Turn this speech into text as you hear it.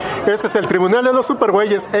Este es el Tribunal de los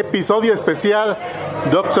Supergüeyes, episodio especial,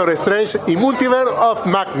 Doctor Strange y Multiverse of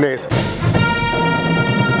Madness.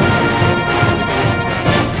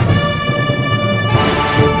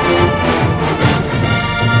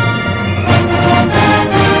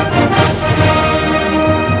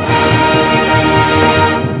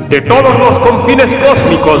 De todos los confines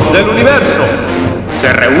cósmicos del universo,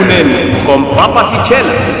 se reúnen con papas y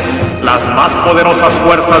chelas las más poderosas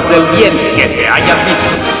fuerzas del bien que se hayan visto.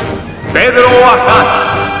 Pedro Ajaz,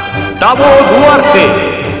 Tavo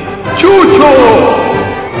Duarte, Chucho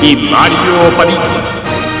y Mario Padilla.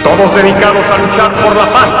 Todos dedicados a luchar por la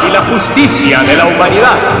paz y la justicia de la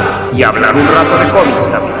humanidad y hablar un rato de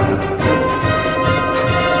cómics también.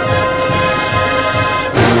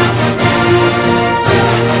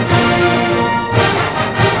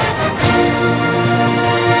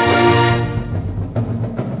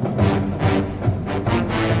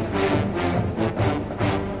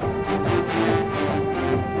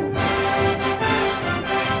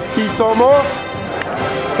 Y somos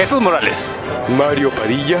Jesús Morales, Mario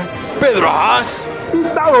Padilla, Pedro Haas y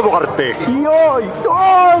Tavo Duarte. Y hoy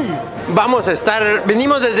vamos a estar,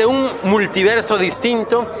 venimos desde un multiverso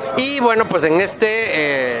distinto y bueno, pues en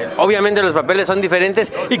este obviamente los papeles son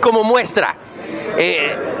diferentes y como muestra,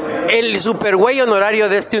 el supergüey honorario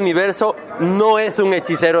de este universo no es un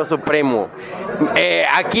hechicero supremo.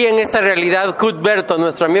 Aquí en esta realidad, Cuthberto,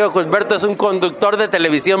 nuestro amigo Cuthberto, es un conductor de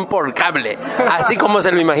televisión por cable, así como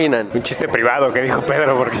se lo imaginan. un chiste privado que dijo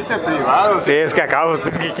Pedro, porque ¿Chiste privado? sí, es que acabamos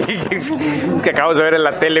de ver en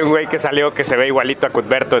la tele un güey que salió que se ve igualito a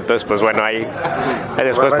Cuthberto, entonces pues bueno, ahí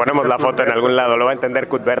después ponemos la foto en algún lado, lo va a entender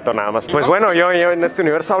Cuthberto nada más. Pues bueno, yo en este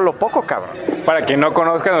universo hablo poco, cabrón. Para quien no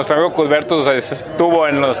conozca, nuestro amigo Cuthberto estuvo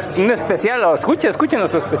en un especial, escuchen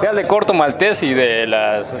nuestro especial de Corto Maltés y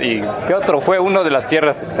 ¿qué otro fue? Uno de las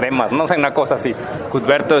tierras extremas, no sé, una cosa así.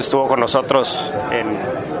 Cuthberto estuvo con nosotros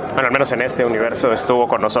bueno, al menos en este universo estuvo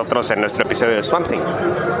con nosotros en nuestro episodio de Swamp Thing.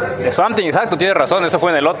 De Swamp Thing, exacto, tienes razón, eso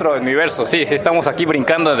fue en el otro universo. Sí, estamos aquí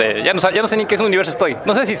brincando ya no sé ni qué universo estoy.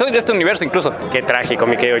 No sé si soy de este universo incluso. Qué trágico,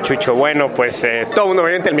 mi querido Chucho. Bueno, pues todo el mundo me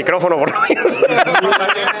avienta el micrófono por lo menos.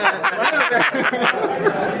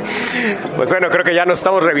 Pues bueno, creo que ya nos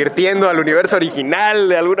estamos revirtiendo al universo original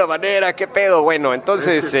de alguna manera. ¿Qué pedo? Bueno,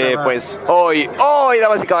 entonces, pues hoy,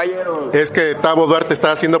 damas y caballeros. Es que Tavo Duarte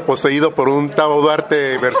está siendo poseído por un Tavo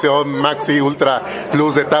Duarte versión Maxi Ultra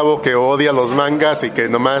Plus de Tavo que odia los mangas y que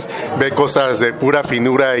nomás ve cosas de pura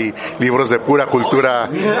finura y libros de pura cultura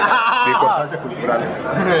de importancia cultural.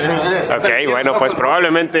 Ok, bueno, pues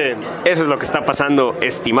probablemente eso es lo que está pasando,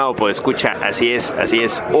 estimado podescucha. Así es.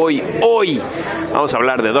 Hoy vamos a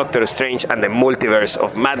hablar de Doctor Strange and the Multiverse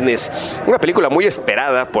of Madness, una película muy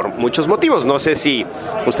esperada por muchos motivos. No sé si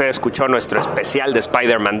usted escuchó nuestro especial de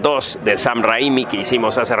Spider-Man 2 de Sam Raimi que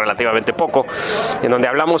hicimos hace relativamente poco, en donde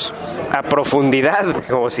hablamos a profundidad,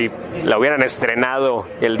 como si la hubieran estrenado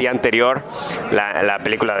el día anterior, la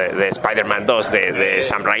película de Spider-Man 2 de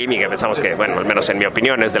Sam Raimi, que pensamos que, bueno, al menos en mi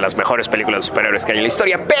opinión, es de las mejores películas de superhéroes que hay en la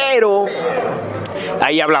historia, pero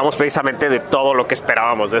ahí hablamos precisamente de todo lo que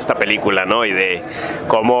esperábamos de esta película, ¿no? Y de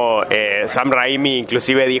cómo Sam Raimi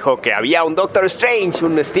inclusive dijo que había un Doctor Strange,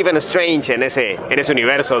 un Stephen Strange en ese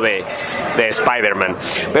universo de Spider-Man.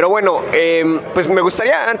 Pero bueno, pues me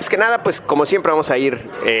gustaría, antes que nada, pues como siempre vamos a ir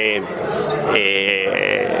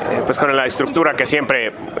pues con la estructura que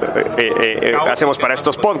siempre hacemos para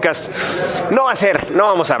estos podcasts. No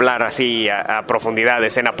vamos a hablar así a profundidad,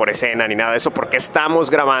 escena por escena, ni nada de eso, porque estamos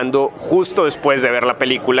grabando justo después de ver la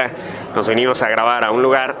película. Nos venimos a grabar a un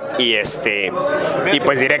lugar y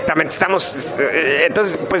pues directamente estamos,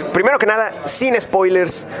 entonces, pues primero que nada, sin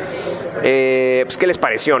spoilers, pues qué les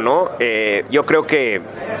pareció, ¿no? Yo creo que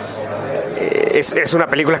es una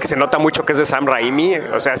película que se nota mucho que es de Sam Raimi.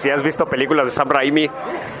 O sea, si has visto películas de Sam Raimi,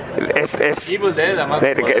 Evil Dead, además,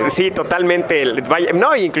 sí, totalmente.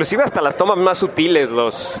 No, inclusive hasta las tomas más sutiles,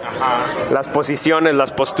 las posiciones,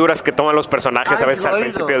 las posturas que toman los personajes a veces al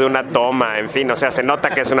principio de una toma, en fin, o sea, se nota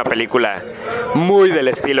que es una película muy del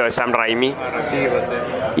estilo de Sam Raimi.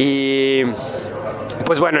 Y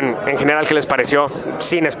pues bueno, en general, ¿qué les pareció?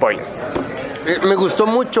 Sin spoilers. Me gustó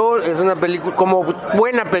mucho, es una película, como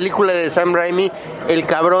buena película de Sam Raimi, el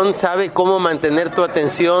cabrón sabe cómo mantener tu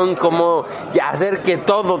atención, cómo hacer que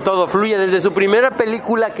todo fluya. Desde su primera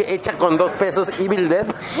película hecha con 2 pesos, Evil Dead,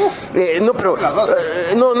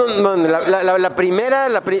 la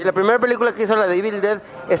primera película que hizo, la de Evil Dead,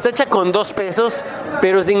 está hecha con 2 pesos,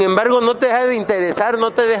 pero sin embargo no te deja de interesar,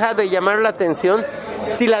 no te deja de llamar la atención.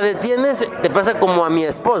 si la detienes, te pasa como a mi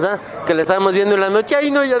esposa, que la estábamos viendo en la noche,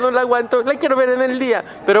 ay no, ya no la aguanto, la quiero ver en el día.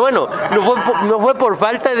 Pero bueno, no fue por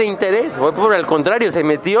falta de interés, fue por el contrario, se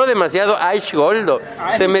metió demasiado Ash Goldo,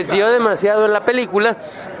 se metió demasiado en la película.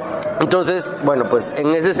 Entonces, bueno, pues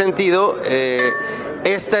en ese sentido,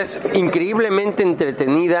 esta es increíblemente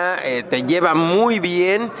entretenida, te lleva muy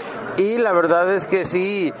bien. Y la verdad es que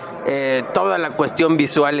sí, toda la cuestión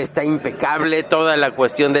visual está impecable, toda la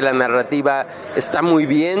cuestión de la narrativa está muy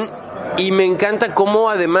bien. Y me encanta cómo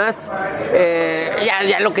además,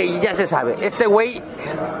 ya lo que ya se sabe, este güey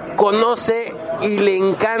conoce y le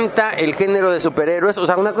encanta el género de superhéroes. O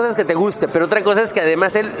sea, una cosa es que te guste, pero otra cosa es que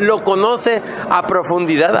además él lo conoce a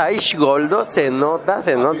profundidad. Aish Goldo, se nota.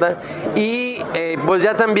 Y pues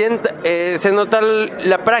ya también se nota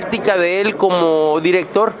la práctica de él como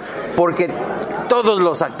director, porque todos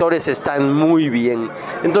los actores están muy bien.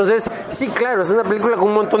 Entonces, sí, claro, es una película con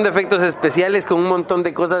un montón de efectos especiales, con un montón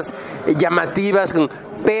de cosas llamativas,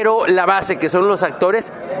 pero la base, que son los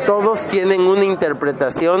actores, todos tienen una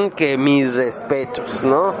interpretación que mis respetos,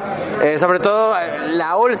 ¿no? Sobre todo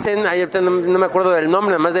la Olsen, no me acuerdo del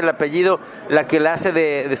nombre, nada más del apellido, la que la hace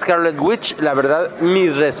de Scarlet Witch, la verdad,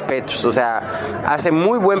 mis respetos. O sea, hace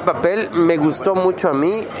muy buen papel, me gustó mucho a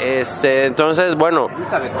mí. Entonces, bueno,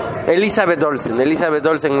 Elizabeth Olsen.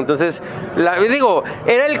 Entonces,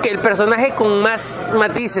 era el personaje con más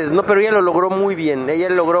matices, ¿no? Pero ella lo logró muy bien. Ella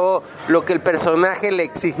logró lo que el personaje le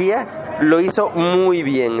exigía, lo hizo muy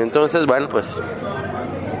bien. Entonces, bueno, pues...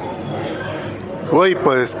 Uy,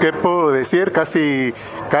 pues, ¿qué puedo decir? Casi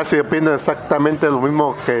opino exactamente lo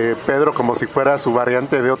mismo que Pedro, como si fuera su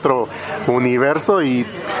variante de otro universo, y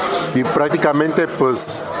prácticamente,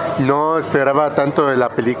 pues, no esperaba tanto de la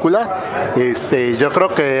película. Yo creo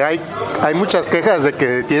que hay muchas quejas de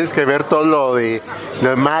que tienes que ver todo lo de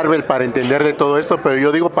Marvel para entender de todo esto, pero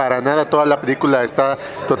yo digo, para nada, toda la película está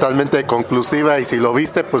totalmente conclusiva, y si lo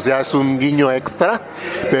viste, pues ya es un guiño extra,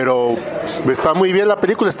 pero está muy bien la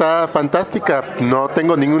película, está fantástica, no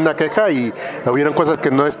tengo ninguna queja, y hubieron cosas que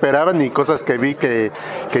no esperaban y cosas que vi que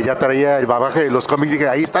ya traía el bagaje de los cómics, y dije,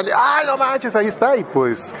 ahí están, ¡ah, no manches, ahí está! Y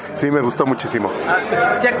pues sí, me gustó muchísimo.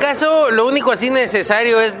 Si acaso lo único así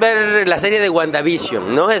necesario es ver la serie de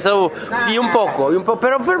WandaVision, ¿no? Eso, sí, un poco,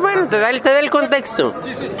 pero bueno, te da el contexto.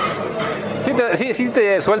 Sí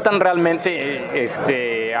te sueltan realmente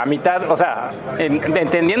a mitad, o sea,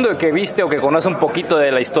 entendiendo que viste o que conoces un poquito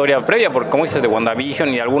de la historia previa, porque como dices, de WandaVision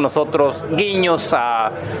y algunos otros guiños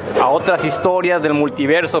a otras historias del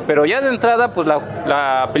multiverso, pero ya de entrada, pues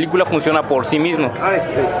la película funciona por sí mismo.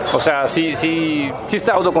 O sea, sí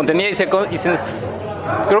está autocontenida y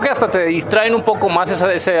creo que hasta te distraen un poco más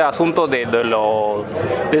ese asunto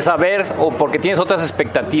de saber, o porque tienes otras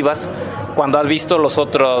expectativas cuando has visto los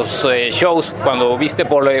otros shows, cuando viste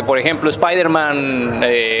por ejemplo Spider-Man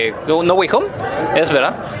No Way Home, es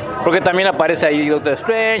verdad, porque también aparece ahí Doctor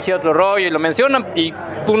Strange y otro rollo y lo mencionan, y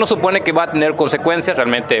uno supone que va a tener consecuencias.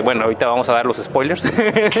 Realmente, bueno, ahorita vamos a dar los spoilers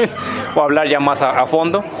o hablar ya más a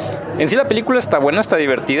fondo. En sí la película está buena, está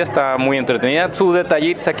divertida, está muy entretenida, sus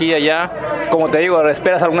detallitos aquí y allá, como te digo,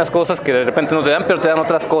 esperas algunas cosas que de repente no te dan, pero te dan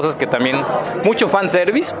otras cosas que también, mucho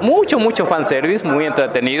fanservice, mucho fanservice, muy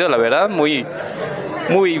entretenido, la verdad, muy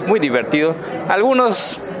divertido.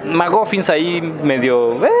 Algunos McGuffins ahí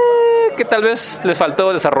medio que tal vez les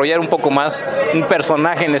faltó desarrollar un poco más un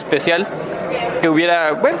personaje en especial,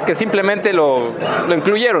 que simplemente lo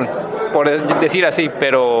incluyeron, por decir así,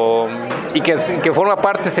 pero y que forma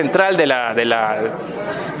parte central de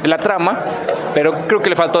la trama, pero creo que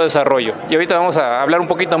le faltó desarrollo, y ahorita vamos a hablar un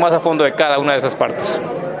poquito más a fondo de cada una de esas partes.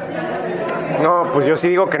 No, pues yo sí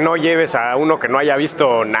digo que no lleves a uno que no haya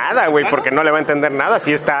visto nada, güey, porque no le va a entender nada.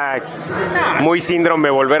 Sí está muy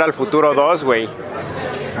síndrome Volver al Futuro 2, güey.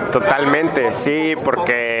 Totalmente, sí,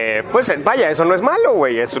 porque, pues, vaya, eso no es malo,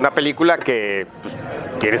 güey. Es una película que, pues,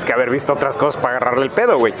 tienes que haber visto otras cosas para agarrarle el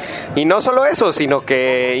pedo, güey. Y no solo eso, sino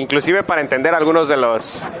que inclusive para entender algunos de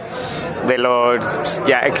los pues,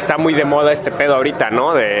 ya está muy de moda este pedo ahorita,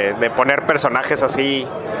 ¿no? De poner personajes así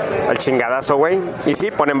al chingadazo, güey. Y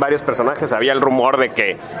sí, ponen varios personajes. Había el rumor de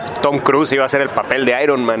que Tom Cruise iba a hacer el papel de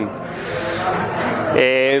Iron Man.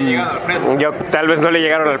 Yo tal vez no le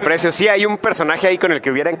llegaron al precio. Sí hay un personaje ahí con el que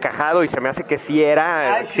hubiera encajado, y se me hace que sí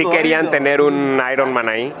querían tener un Iron Man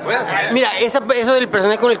ahí. Mira, eso del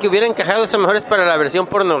personaje con el que hubiera encajado, eso mejor es para la versión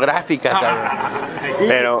pornográfica,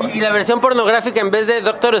 cabrón. Y la versión pornográfica, en vez de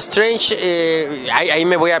Doctor Strange, ahí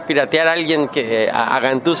me voy a piratear a alguien que a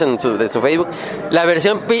Gantús de su Facebook. La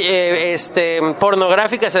versión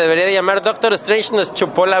pornográfica se debería de llamar Doctor Strange nos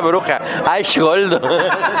chupó la bruja. Ay, Goldo.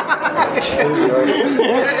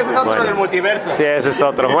 Ese es otro Bueno. del multiverso. Sí, ese es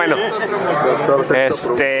otro. Bueno,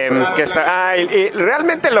 que está. Y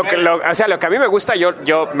realmente lo que a mí me gusta,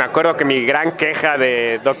 yo me acuerdo que mi gran queja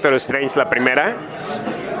de Doctor Strange, la primera,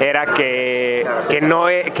 era que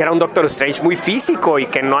era un Doctor Strange muy físico y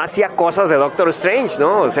que no hacía cosas de Doctor Strange,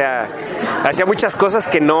 ¿no? O sea, hacía muchas cosas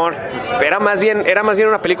que no. Era más bien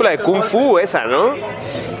una película de Kung Fu esa, ¿no?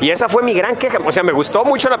 Y esa fue mi gran queja. O sea, me gustó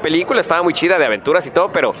mucho la película, estaba muy chida de aventuras y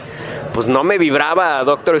todo, pero pues no me vibraba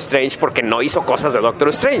Doctor Strange porque no hizo cosas de Doctor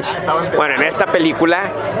Strange. Bueno, en esta película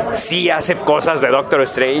sí hace cosas de Doctor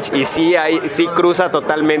Strange y sí cruza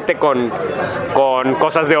totalmente con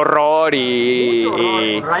cosas de horror y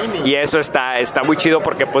eso está muy chido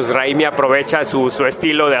porque pues Raimi aprovecha su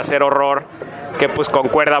estilo de hacer horror que pues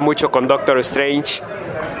concuerda mucho con Doctor Strange.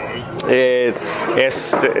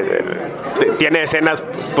 Tiene escenas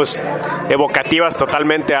pues evocativas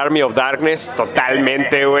totalmente Army of Darkness,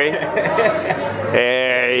 totalmente, güey.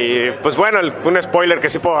 Y pues bueno, un spoiler que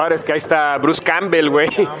sí puedo dar es que ahí está Bruce Campbell, güey.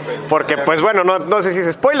 Porque pues bueno, no sé si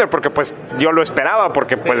es spoiler, porque pues yo lo esperaba,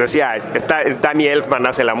 porque pues decía, Danny Elfman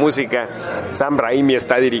hace la música, Sam Raimi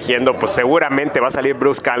está dirigiendo, pues seguramente va a salir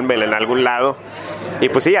Bruce Campbell en algún lado. Y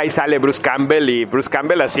pues sí, ahí sale Bruce Campbell y Bruce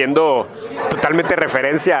Campbell haciendo totalmente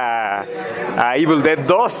referencia a Evil Dead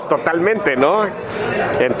 2, totalmente, ¿no?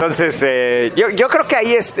 Entonces, yo creo que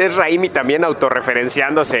ahí es Raimi también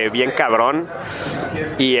autorreferenciándose bien cabrón.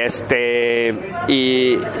 Y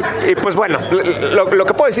pues bueno, lo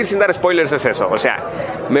que puedo decir sin dar spoilers es eso. O sea,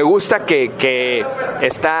 me gusta que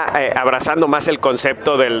está abrazando más el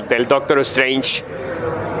concepto del Doctor Strange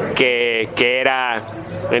que era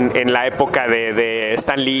en la época de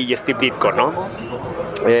Stan Lee y Steve Ditko, ¿no?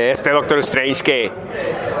 Este Doctor Strange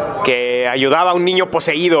que ayudaba a un niño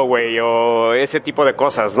poseído, güey, o ese tipo de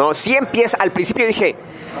cosas, ¿no? Sí empieza, al principio dije,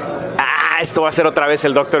 esto va a ser otra vez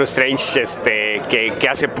el Doctor Strange que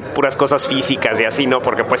hace puras cosas físicas y así, ¿no?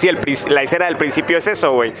 Porque pues sí, la escena del principio es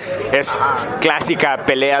eso, güey. Es clásica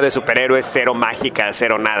pelea de superhéroes, cero mágica,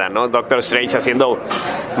 cero nada, ¿no? Doctor Strange haciendo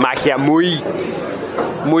magia muy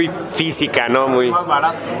física, ¿no? Muy.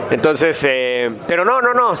 Entonces, pero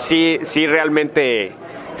no, sí realmente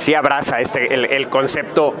sí abraza el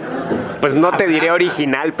concepto, pues no te diré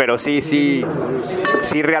original, pero sí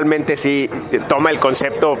realmente sí toma el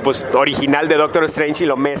concepto pues original de Doctor Strange y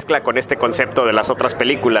lo mezcla con este concepto de las otras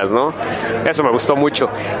películas, ¿no? Eso me gustó mucho.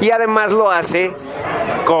 Y además lo hace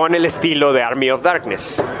con el estilo de Army of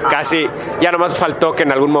Darkness. Casi, ya nomás faltó que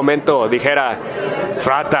en algún momento dijera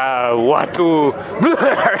Frata, Watu.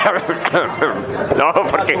 No,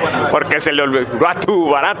 porque se le olvidó. Watu,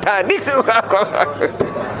 Barata.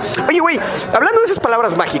 Oye, güey, hablando de esas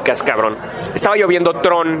palabras mágicas, cabrón. Estaba yo viendo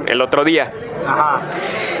Tron el otro día. Ajá.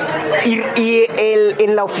 Y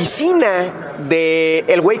en la oficina de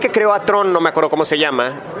el güey que creó a Tron, no me acuerdo cómo se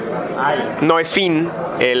llama. No es Finn,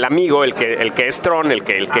 el amigo, el que es Tron, el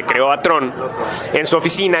que creó a Tron. En su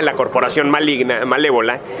oficina, en la corporación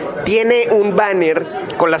malévola, tiene un banner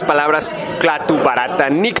con las palabras Klaatu, Barata,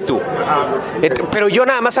 Niktu. Pero yo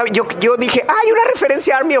nada más yo dije, hay una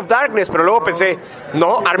referencia a Army of Darkness, pero luego pensé,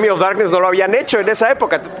 no, Army of Darkness no lo habían hecho en esa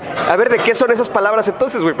época. A ver, ¿de qué son esas palabras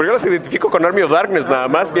entonces, güey? Porque yo las identifico con Army of Darkness nada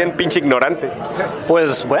más, bien pinche ignorante.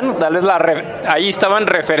 Pues bueno, tal vez ahí estaban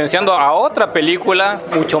referenciando a otra película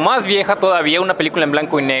mucho más vieja todavía, una película en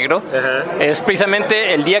blanco y negro. Ajá. Es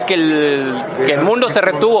precisamente el día que el mundo se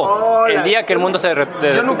retuvo. El día que el mundo se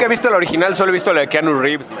retuvo. Yo nunca he visto la original, solo he visto la de Keanu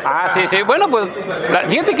Reeves. Sí. Bueno, pues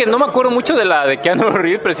fíjate que no me acuerdo mucho de la de Keanu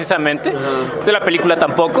Reeves precisamente, de la película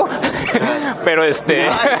tampoco. Pero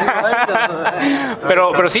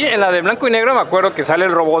pero sí, en la de blanco y negro me acuerdo que sale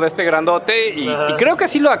el robot de este grandote y creo que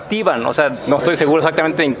así lo activan. O sea, no estoy seguro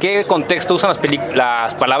exactamente en qué contexto usan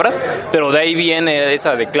las palabras, pero de ahí viene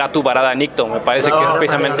esa de Klaatu, Barada, Nikto. Me parece que es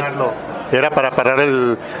precisamente. Era para parar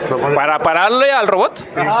el robot. ¿Para pararle al robot? Sí,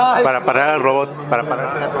 para parar al robot, para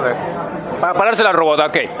parársela toda. Para parársela al robot,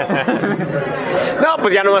 ok. No,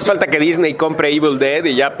 pues ya no más falta que Disney compre Evil Dead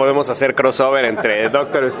y ya podemos hacer crossover entre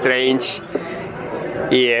Doctor Strange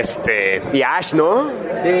y Ash, ¿no?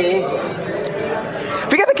 Sí.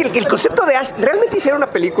 Fíjate que el concepto de Ash, realmente hicieron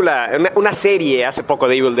una película, una serie hace poco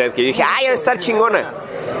de Evil Dead que yo dije, ha de estar chingona.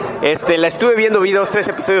 La estuve viendo, vi 2-3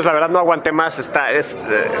 episodios, la verdad no aguanté más,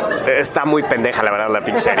 está muy pendeja la verdad la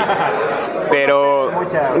pinche serie. Pero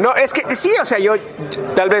no, es que sí, o sea, yo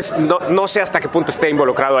tal vez no sé hasta qué punto esté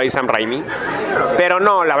involucrado ahí Sam Raimi, pero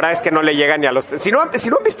no, la verdad es que no le llegan ni a los. Si no han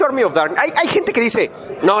visto Army of Darkness, hay gente que dice,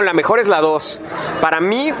 no, la mejor es la 2. Para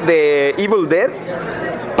mí, de Evil Dead,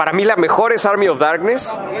 para mí la mejor es Army of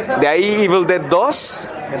Darkness, de ahí Evil Dead 2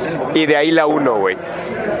 y de ahí la 1, güey.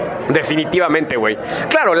 Definitivamente, güey.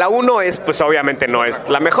 Claro, la 1 es, pues obviamente no es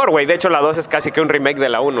la mejor, güey. De hecho, la 2 es casi que un remake de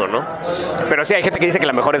la 1, ¿no? Pero sí, hay gente que dice que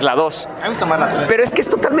la mejor es la 2. Pero es que es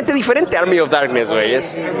totalmente diferente Army of Darkness, güey.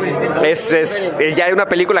 Es ya una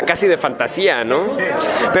película casi de fantasía, ¿no?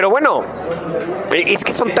 Pero bueno, es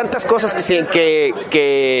que son tantas cosas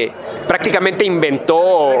que prácticamente inventó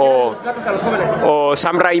o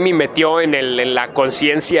Sam Raimi metió en la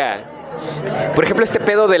conciencia. Por ejemplo, este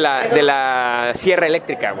pedo de la sierra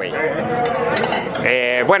eléctrica, güey.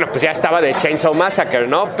 Bueno, pues ya estaba de Chainsaw Massacre,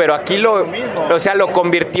 ¿no? Pero aquí lo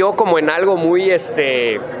convirtió como en algo muy,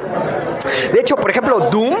 De hecho, por ejemplo,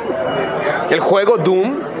 Doom, el juego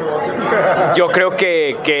Doom, yo creo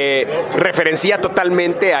que referencia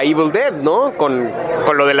totalmente a Evil Dead, ¿no? Con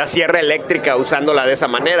lo de la sierra eléctrica, usándola de esa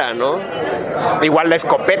manera, ¿no? Igual la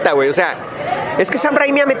escopeta, güey, o sea... Es que Sam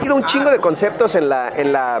Raimi ha metido un chingo de conceptos en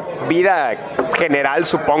la vida general,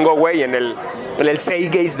 supongo, güey, en el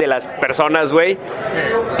zeitgeist de las personas, güey.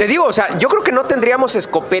 Te digo, o sea, yo creo que no tendríamos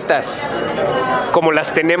escopetas como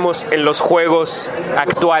las tenemos en los juegos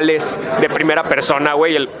actuales de primera persona,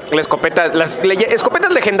 güey. Las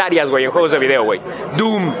escopetas legendarias, güey, en juegos de video, güey.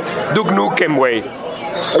 Doom, Duke Nukem, güey.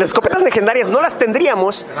 Las escopetas legendarias no las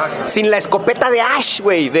tendríamos sin la escopeta de Ash,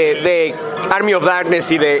 güey, de Army of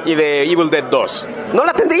Darkness y de Evil Dead 2. No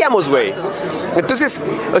la tendríamos, güey. Entonces,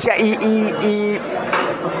 o sea, y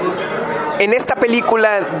en esta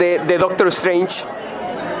película de Doctor Strange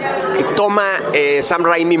toma Sam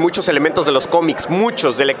Raimi muchos elementos de los cómics,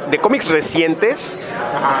 muchos de cómics recientes,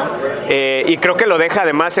 y creo que lo deja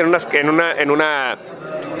además en una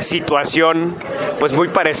situación pues muy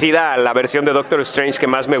parecida a la versión de Doctor Strange que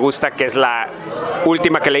más me gusta, que es la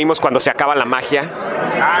última que leímos cuando se acaba la magia,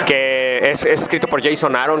 que es escrito por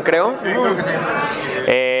Jason Aaron, creo. Sí, creo que sí.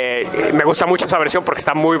 Me gusta mucho esa versión porque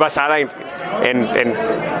está muy basada en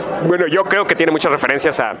bueno, yo creo que tiene muchas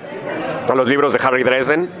referencias a los libros de Harry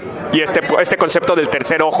Dresden, y este concepto del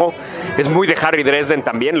tercer ojo es muy de Harry Dresden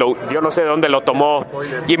también. Yo no sé de dónde lo tomó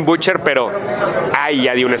Jim Butcher, pero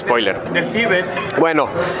ya di un spoiler. Del Tíbet. Bueno,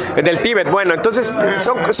 del Tíbet. Bueno, entonces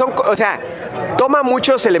o sea, toma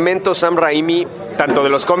muchos elementos Sam Raimi, tanto de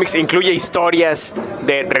los cómics, incluye historias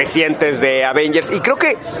recientes de Avengers, y creo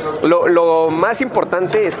que lo más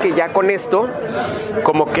importante es que ya con esto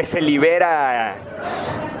como que se libera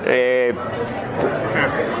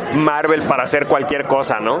Marvel para hacer cualquier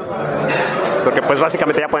cosa, ¿no? Porque pues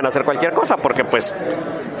básicamente ya pueden hacer cualquier cosa, porque pues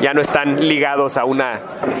ya no están ligados a una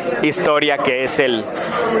historia que es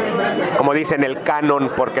como dicen, el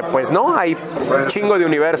canon, porque pues no, hay un chingo de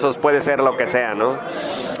universos, puede ser lo que sea, ¿no?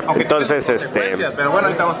 Entonces, pero bueno,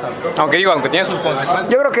 ahorita vamos a... Aunque tiene sus consecuencias.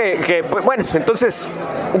 Yo creo que pues, bueno, entonces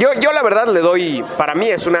yo la verdad le doy, para mí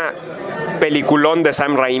es una peliculón de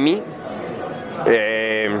Sam Raimi.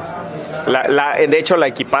 De hecho la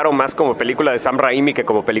equiparo más como película de Sam Raimi que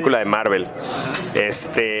como película de Marvel.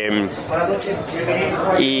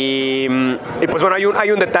 Y pues bueno,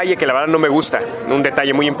 hay un detalle que la verdad no me gusta, un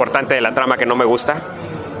detalle muy importante de la trama que no me gusta,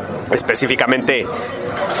 específicamente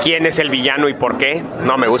quién es el villano y por qué.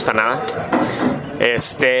 No me gusta nada.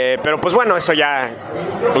 Pero pues bueno, eso ya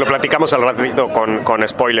lo platicamos al ratito con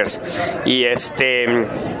spoilers. Y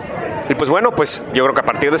pues bueno, pues yo creo que a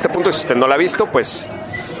partir de este punto, si usted no la ha visto, pues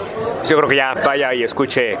yo creo que ya vaya y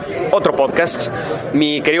escuche otro podcast.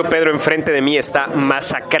 Mi querido Pedro enfrente de mí está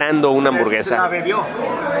masacrando una hamburguesa.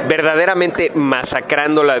 Verdaderamente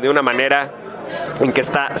masacrándola de una manera en que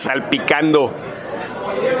está salpicando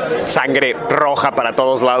sangre roja para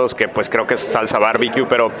todos lados, que pues creo que es salsa barbecue,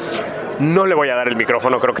 pero no le voy a dar el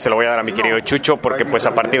micrófono, creo que se lo voy a dar a mi querido Chucho, porque pues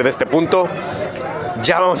a partir de este punto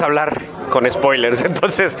ya vamos a hablar con spoilers.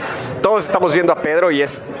 Entonces todos estamos viendo a Pedro y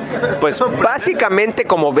es pues básicamente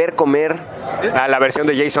como ver comer a la versión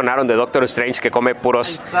de Jason Aaron de Doctor Strange, que come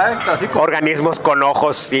puros organismos con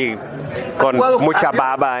ojos y con mucha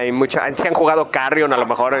baba y si han jugado Carrion, a lo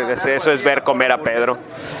mejor eso es ver comer a Pedro.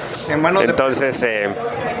 Entonces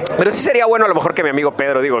pero sí sería bueno a lo mejor que mi amigo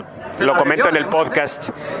Pedro, digo, lo comento en el podcast,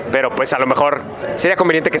 pero pues a lo mejor sería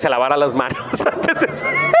conveniente que se lavara las manos antes.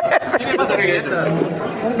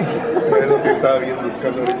 Bueno, que estaba bien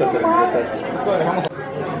buscando ahorita servilletas.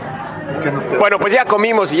 Bueno, pues ya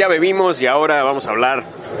comimos y ya bebimos y ahora vamos a hablar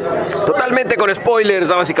totalmente con spoilers,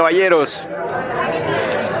 damas y caballeros.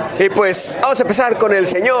 Y pues vamos a empezar con el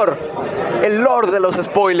señor, el lord de los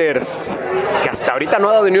spoilers, que hasta ahorita no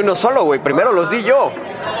ha dado ni uno solo, güey. Primero los di yo.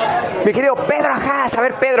 Mi querido Pedro Ajas, a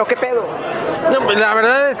ver, Pedro, ¿qué pedo? No, pues la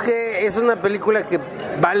verdad es que es una película que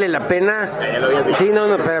vale la pena. Sí, no,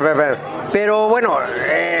 pero bueno,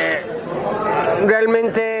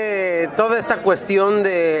 realmente toda esta cuestión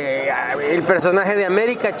de el personaje de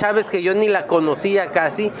América Chávez, que yo ni la conocía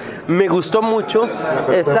casi, me gustó mucho.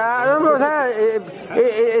 Está, o sea,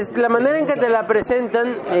 la manera en que te la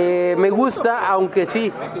presentan me gusta, aunque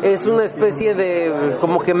sí, es una especie de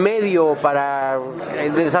como que medio para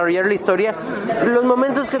desarrollar la historia. Los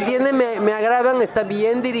momentos que tiene me agradan, está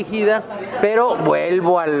bien dirigida, pero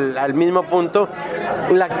vuelvo al mismo punto.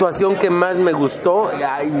 La actuación que más me gustó,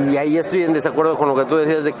 y ahí estoy en desacuerdo con lo que tú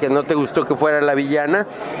decías de que no te gustó que fuera la villana,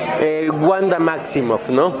 Wanda Maximoff,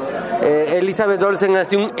 ¿no? Elizabeth Olsen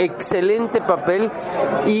hace un excelente papel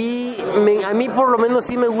y a mí por lo menos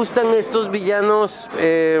sí me gustan estos villanos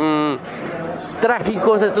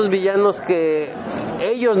trágicos, estos villanos que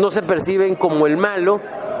ellos no se perciben como el malo.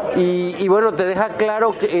 Y bueno, te deja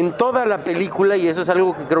claro que en toda la película, y eso es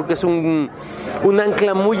algo que creo que es un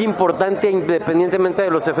ancla muy importante, independientemente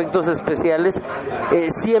de los efectos especiales,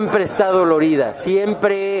 siempre está dolorida,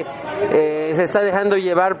 siempre se está dejando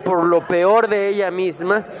llevar por lo peor de ella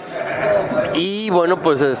misma. Y bueno,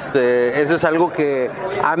 pues eso es algo que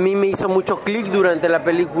a mí me hizo mucho clic durante la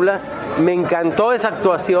película. Me encantó esa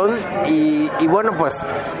actuación y bueno, pues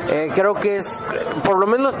creo que es, por lo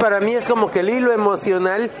menos para mí, es como que el hilo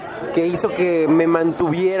emocional que hizo que me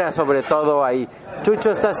mantuviera sobre todo ahí.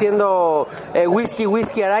 Chucho está haciendo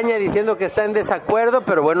whisky araña, diciendo que está en desacuerdo,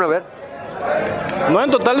 pero bueno, a ver. No en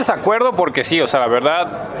total desacuerdo, porque sí, o sea, la verdad,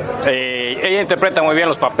 ella interpreta muy bien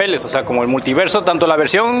los papeles, o sea, como el multiverso, tanto la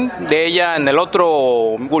versión de ella en el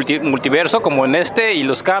otro multiverso como en este, y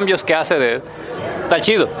los cambios que hace está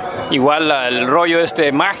chido. Igual el rollo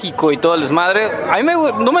mágico y todo el desmadre. A mí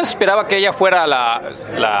no me esperaba que ella fuera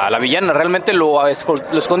la villana. Realmente lo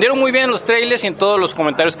escondieron muy bien en los trailers y en todos los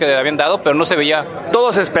comentarios que habían dado, pero no se veía.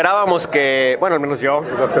 Todos esperábamos que, bueno, al menos yo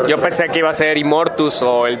pensé que iba a ser Immortus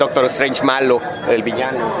o el Doctor Strange malo, el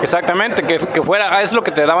villano. Exactamente, que fuera, es lo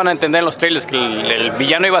que te daban a entender en los trailers, que el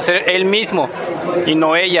villano iba a ser él mismo y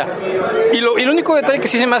no ella. Y lo único detalle que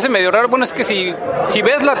sí se me hace medio raro, bueno, es que si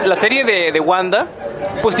ves la serie de Wanda,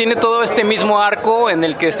 pues tiene todo este mismo arco en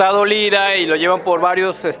el que está dolida y lo llevan por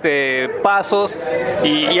varios pasos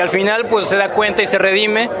y al final pues se da cuenta y se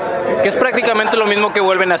redime, que es prácticamente lo mismo que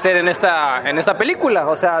vuelven a hacer en esta película,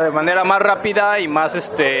 o sea, de manera más rápida y más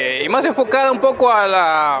enfocada un poco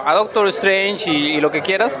a Doctor Strange y lo que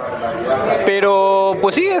quieras. Pero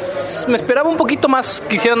pues sí, me esperaba un poquito más,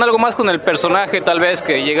 que hicieran algo más con el personaje, tal vez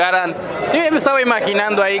que llegaran. Yo me estaba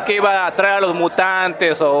imaginando ahí que iba a traer a los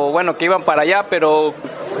mutantes o bueno, que iban para allá, pero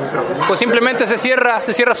pues simplemente se cierra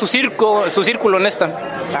su círculo en esta.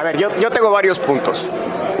 A ver, yo tengo varios puntos.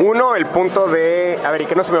 Uno, el punto de... A ver, y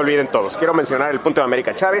que no se me olviden todos. Quiero mencionar el punto de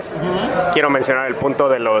América Chávez. Quiero mencionar el punto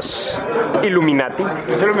de los Illuminati.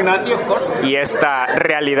 ¿Los Illuminati, of course? Y esta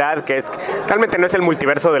realidad que realmente no es el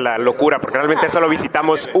multiverso de la locura, porque realmente solo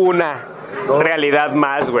visitamos una realidad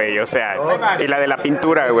más, güey, o sea, y la de la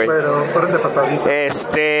pintura, güey. Pero fueron de pasado.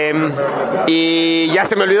 Y ya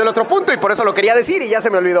se me olvidó el otro punto y por eso lo quería decir y ya se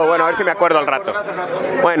me olvidó. Bueno, a ver si me acuerdo al rato.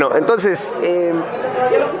 Bueno, entonces,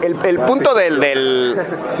 el punto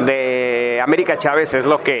de América Chávez es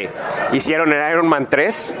lo que hicieron en Iron Man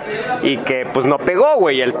 3 y que pues no pegó,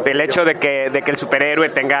 güey. El hecho de que el superhéroe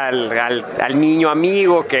tenga al niño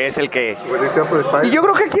amigo, que es el que... Y yo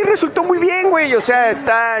creo que aquí resultó muy bien, güey. O sea,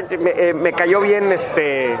 me cayó bien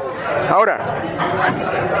Ahora,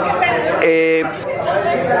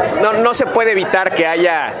 no se puede evitar que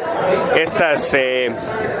haya estas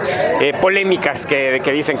polémicas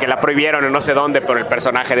que dicen que la prohibieron en no sé dónde por el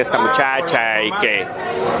personaje de esta muchacha y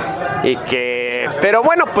que pero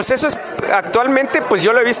bueno, pues eso es actualmente, pues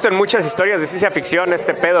yo lo he visto en muchas historias de ciencia ficción,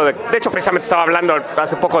 este pedo de hecho precisamente estaba hablando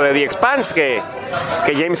hace poco de The Expanse, que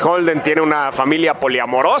James Holden tiene una familia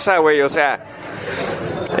poliamorosa, güey, o sea,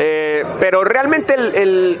 pero realmente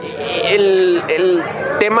el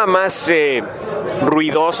tema más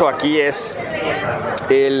ruidoso aquí es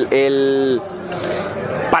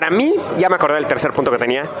para mí, ya me acordé del tercer punto que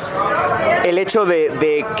tenía, el hecho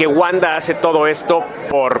de que Wanda hace todo esto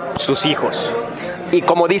por sus hijos. Y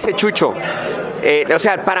como dice Chucho, o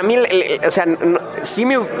sea, para mí, o sea, si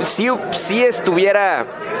estuviera...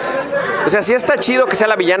 O sea, sí está chido que sea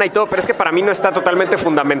la villana y todo, pero es que para mí no está totalmente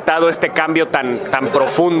fundamentado este cambio tan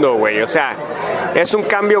profundo, güey. O sea, es un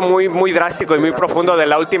cambio muy, muy drástico y muy profundo de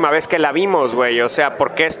la última vez que la vimos, güey. O sea,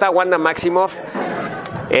 porque esta Wanda Maximoff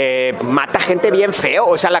mata gente bien feo.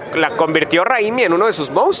 O sea, la convirtió Raimi en uno de sus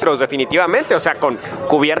monstruos, definitivamente. O sea, con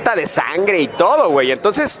cubierta de sangre y todo, güey.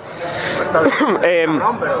 Entonces,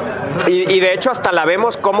 y de hecho hasta la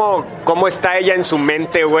vemos cómo está ella en su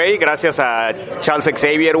mente, güey, gracias a Charles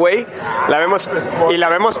Xavier, güey. La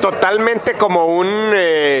vemos totalmente como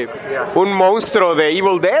un monstruo de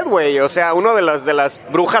Evil Dead, güey. O sea, uno de las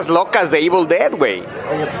brujas locas de Evil Dead, güey.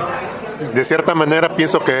 De cierta manera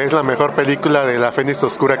pienso que es la mejor película de la Fénix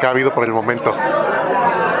Oscura que ha habido por el momento.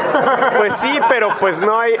 Pues sí, pero pues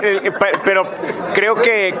no hay, pero creo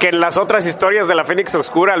que en las otras historias de la Fénix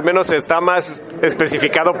Oscura al menos está más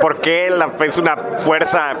especificado por qué es una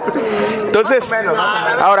fuerza. Entonces,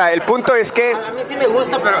 ahora el punto es que a mí sí me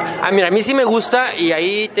gusta, pero mira, a mí sí me gusta y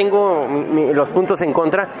ahí tengo los puntos en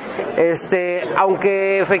contra.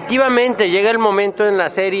 Aunque efectivamente llega el momento en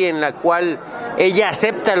la serie en la cual ella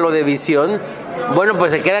acepta lo de Visión, bueno,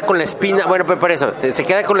 pues se queda con la espina, bueno, pues por eso, se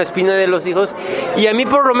queda con la espina de los hijos, y a mí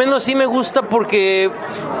por lo menos sí me gusta porque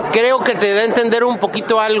creo que te da a entender un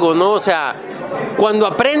poquito algo, ¿no? O sea, cuando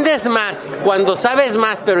aprendes más, cuando sabes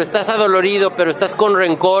más, pero estás adolorido, pero estás con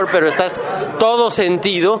rencor, pero estás todo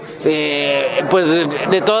sentido, pues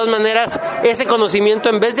de todas maneras, ese conocimiento,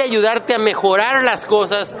 en vez de ayudarte a mejorar las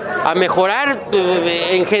cosas, a mejorar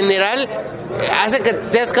en general, hace que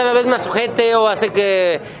seas cada vez más ojete o hace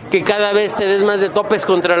que cada vez te des más de topes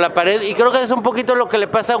contra la pared, y creo que es un poquito lo que le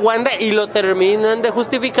pasa a Wanda, y lo terminan de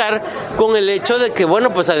justificar con el hecho de que,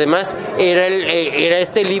 bueno, pues además era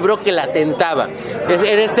este libro que la tentaba,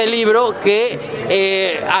 era este libro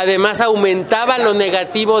que además aumentaba lo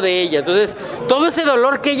negativo de ella. Entonces todo ese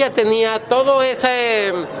dolor que ella tenía, todo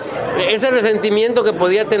ese resentimiento que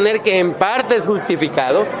podía tener, que en parte es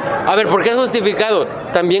justificado. A ver, ¿por qué es justificado?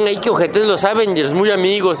 También hay que ojetes los Avengers, muy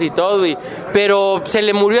amigos y todo, pero se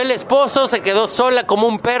le murió el esposo, se quedó sola como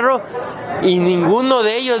un perro, y ninguno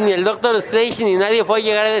de ellos, ni el Doctor Strange ni nadie fue a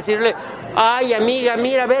llegar a decirle: ay, amiga,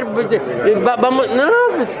 mira, a ver, vamos, no,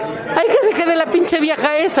 pues, hay que se quede la pinche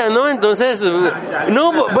vieja esa, ¿no? Entonces,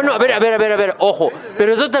 no, bueno, a ver, ojo,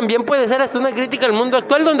 pero eso también puede ser hasta una crítica al mundo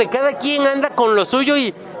actual, donde cada quien anda con lo suyo,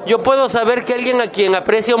 y yo puedo saber que alguien a quien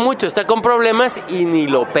aprecio mucho está con problemas y ni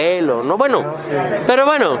lo pelo, ¿no? Bueno, pero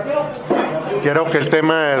bueno. Creo que el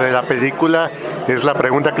tema de la película es la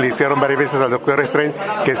pregunta que le hicieron varias veces al Doctor Strange,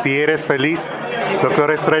 que si eres feliz.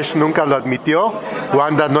 Doctor Strange nunca lo admitió,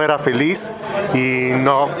 Wanda no era feliz y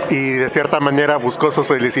de cierta manera buscó su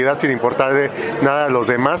felicidad sin importarle nada a los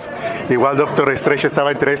demás. Igual Doctor Strange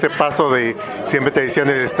estaba entre ese paso de, siempre te decían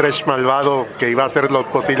el Strange malvado, que iba a hacer lo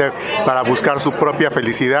posible para buscar su propia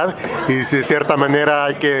felicidad, y de cierta manera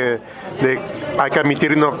hay que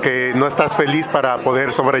admitirnos que no estás feliz para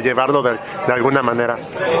poder sobrellevarlo de alguna manera.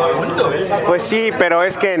 Pues sí, pero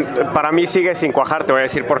es que para mí sigue sin cuajar, te voy a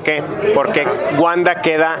decir por qué. Porque Wanda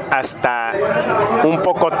queda hasta un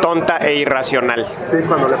poco tonta e irracional. Sí,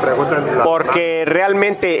 cuando le preguntan... Porque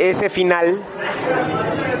realmente ese final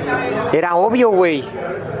era obvio, güey.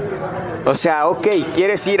 O sea, ok,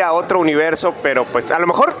 quieres ir a otro universo, pero pues a lo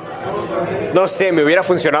mejor, no sé, me hubiera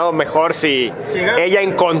funcionado mejor si ella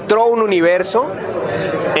encontró un universo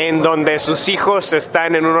en donde sus hijos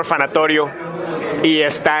están en un orfanatorio y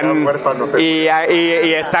están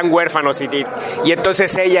huérfanos y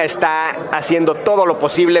entonces ella está haciendo todo lo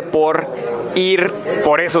posible por ir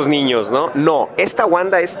por esos niños, ¿no? No, esta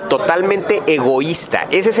Wanda es totalmente egoísta.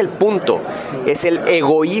 Ese es el punto. Es el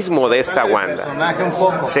egoísmo de esta Wanda.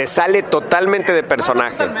 Se sale totalmente de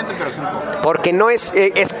personaje. Porque no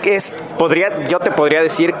yo te podría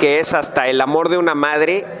decir que es hasta el amor de una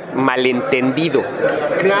madre malentendido.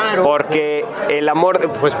 Claro. Porque el amor,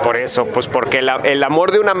 pues por eso, pues porque el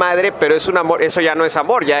amor de una madre, pero es un amor, eso ya no es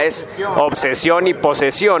amor, ya es obsesión y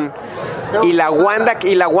posesión. Y la Wanda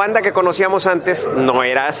que conocíamos antes no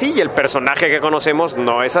era así, y el personaje que conocemos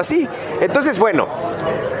no es así. Entonces, bueno,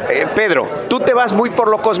 Pedro, tú te vas muy por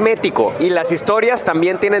lo cosmético, y las historias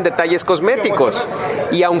también tienen detalles cosméticos.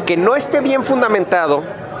 Y aunque no esté bien fundamentado,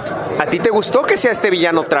 a ti te gustó que sea este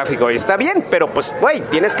villano tráfico, y está bien, pero pues, güey,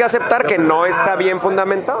 tienes que aceptar que no está bien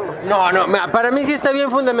fundamentado. No, para mí sí está bien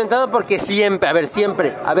fundamentado, porque siempre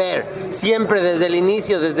desde el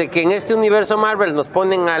inicio, desde que en este universo Marvel nos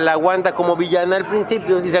ponen a la Wanda como villana al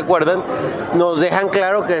principio, si se acuerdan, nos dejan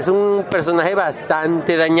claro que es un personaje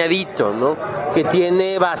bastante dañadito, ¿no? Que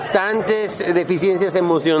tiene bastantes deficiencias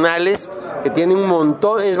emocionales, que tiene un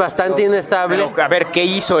montón, es bastante inestable. Pero, a ver, ¿qué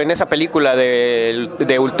hizo en esa película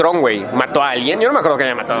de Ultron, güey? ¿Mató a alguien? Yo no me acuerdo que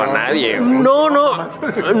haya matado a nadie. No,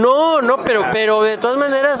 pero de todas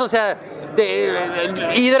maneras, o sea,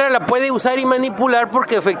 Hydra la puede usar y manipular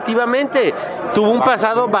porque efectivamente tuvo un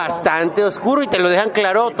pasado bastante oscuro y te lo dejan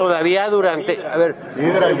claro todavía durante... A ver...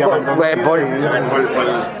 Hydra y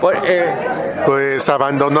pues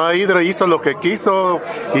abandonó a Hydra, hizo lo que quiso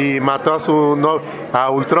y mató a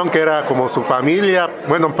Ultron, que era como su familia.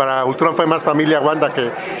 Bueno, para Ultron fue más familia Wanda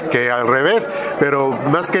que al revés, pero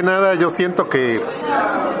más que nada yo siento que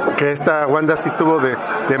esta Wanda sí estuvo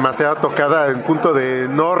demasiado tocada en punto de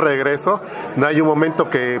no regreso. No hay un momento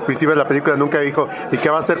que al principio de la película nunca dijo ¿y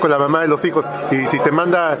qué va a hacer con la mamá de los hijos? Y si te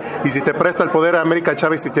manda y si te presta el poder a América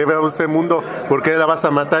Chávez y te lleva a ese mundo, ¿por qué la vas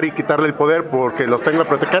a matar y quitarle el poder? Porque los tengo a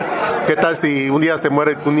proteger. ¿Qué tal si un día se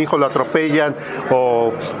muere un hijo, lo atropellan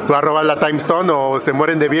o va a robar la Time Stone o se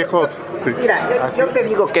mueren de viejos? Sí. Mira, yo te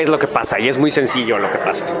digo qué es lo que pasa y es muy sencillo lo que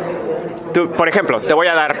pasa. Tú, por ejemplo, te voy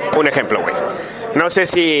a dar un ejemplo, güey. No sé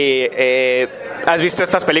si has visto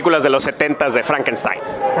estas películas de los 70s de Frankenstein.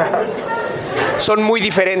 Son muy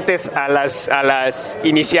diferentes a las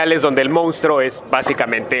iniciales donde el monstruo es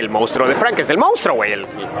básicamente el monstruo de Frankenstein, el monstruo, güey,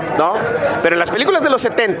 ¿no? Pero en las películas de los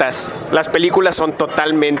 70s, las películas son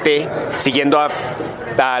totalmente siguiendo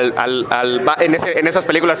en esas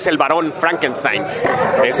películas es el varón Frankenstein,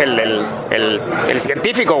 es el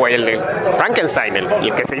científico, güey, el de Frankenstein, el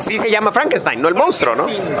que sí se llama Frankenstein, no el monstruo, ¿no?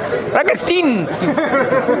 Frankenstein.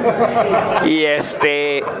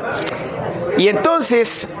 Y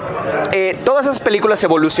entonces todas esas películas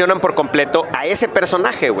evolucionan por completo a ese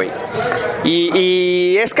personaje, güey.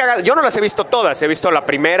 Y es cagado. Yo no las he visto todas. He visto la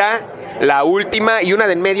primera, la última y una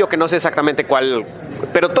de en medio que no sé exactamente cuál.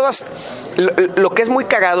 Pero todas, lo que es muy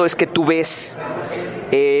cagado es que tú ves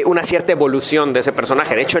una cierta evolución de ese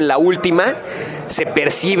personaje. De hecho, en la última se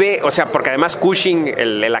percibe, o sea, porque además Cushing,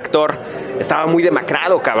 el actor, estaba muy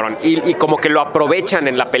demacrado, cabrón. Y como que lo aprovechan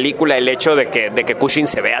en la película el hecho de que Cushing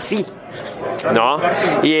se ve así, ¿no?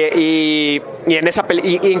 Y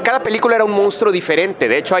en cada película era un monstruo diferente.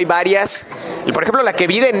 De hecho, hay varias. Por ejemplo, la que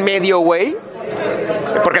vi de en medio, güey.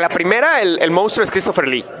 Porque la primera, el monstruo es Christopher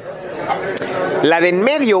Lee. La de en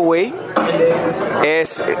medio, güey,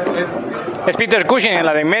 es Peter Cushing en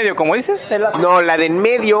la de en medio, como dices. No, la de en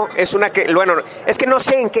medio es una que, bueno, es que no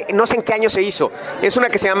sé en qué año se hizo. Es una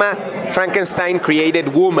que se llama Frankenstein Created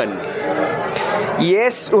Woman. Y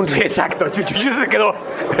es un... Exacto, Chuchu se quedó.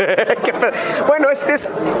 Bueno,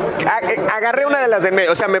 agarré una de las de en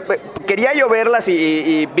medio. O sea, quería yo verlas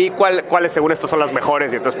y vi cuáles según esto son las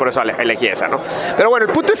mejores y entonces por eso elegí esa, ¿no? Pero bueno,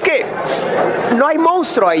 el punto es que no hay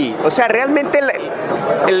monstruo ahí. O sea, realmente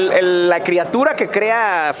la criatura que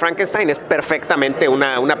crea Frankenstein es perfectamente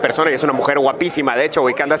una persona y es una mujer guapísima, de hecho,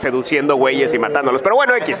 güey, que anda seduciendo güeyes y matándolos. Pero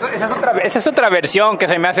bueno, X. Esa es otra versión que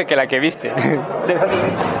se me hace que la que viste.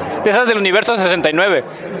 De esas del universo 69.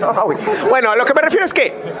 No, bueno, a lo que me refiero es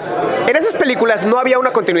que en esas películas no había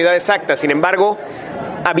una continuidad exacta, sin embargo,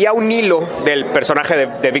 había un hilo del personaje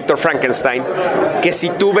de Victor Frankenstein que si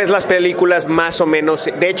tú ves las películas más o menos,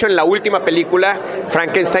 de hecho en la última película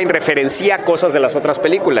Frankenstein referencia cosas de las otras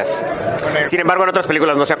películas, sin embargo en otras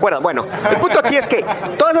películas no se acuerdan. Bueno, el punto aquí es que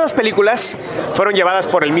todas esas películas fueron llevadas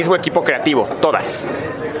por el mismo equipo creativo, todas,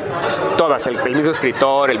 el mismo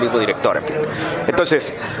escritor, el mismo director.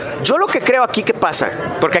 Entonces, yo lo que creo aquí que pasa,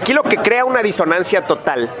 porque aquí lo que crea una disonancia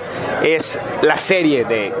total es la serie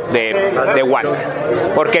de Wanda,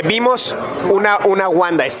 porque vimos una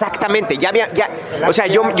Wanda, exactamente, o sea,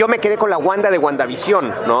 yo me quedé con la Wanda de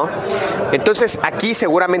WandaVision, ¿no? Entonces, aquí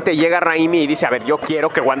seguramente llega Raimi y dice, a ver, yo quiero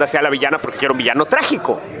que Wanda sea la villana porque quiero un villano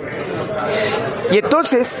trágico. Y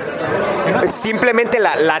entonces simplemente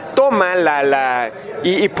la toma,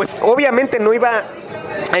 y pues obviamente no iba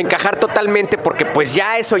a encajar totalmente porque pues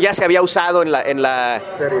ya eso ya se había usado en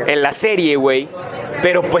la serie, güey.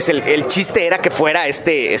 Pero pues el chiste era que fuera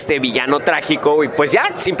este villano trágico y pues ya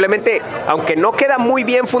simplemente, aunque no queda muy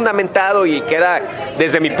bien fundamentado y queda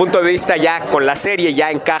desde mi punto de vista ya con la serie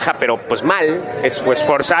ya encaja, pero pues mal, es pues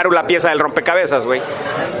forzar una pieza del rompecabezas, güey.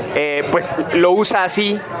 Pues lo usa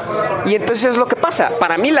así y entonces es lo que pasa.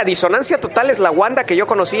 Para mí la disonancia total es la Wanda que yo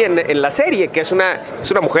conocí en la serie, que es una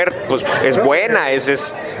mujer, pues es buena,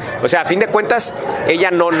 o sea, a fin de cuentas ella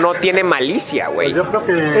no tiene malicia, güey. Pues yo creo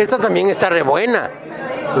que esta también está re buena.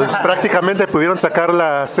 Pues prácticamente pudieron sacar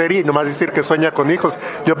la serie y nomás decir que sueña con hijos.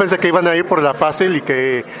 Yo pensé que iban a ir por la fácil y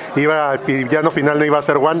que el villano final no iba a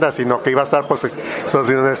ser Wanda, sino que iba a estar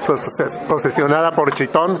posesionada por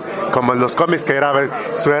Chitón, como en los cómics, que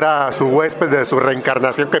era su huésped de su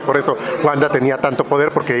reencarnación, que por eso Wanda tenía tanto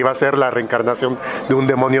poder, porque iba a ser la reencarnación de un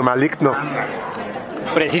demonio maligno.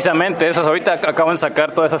 Precisamente, esos ahorita acaban de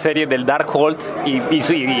sacar toda esa serie del Darkhold y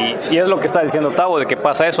es lo que está diciendo Tavo, de que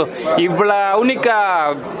pasa eso. Y la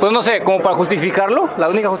única, pues no sé, como para justificarlo, la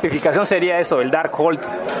única justificación sería eso, el Darkhold,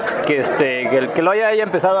 que lo haya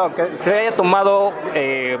empezado, que se haya tomado,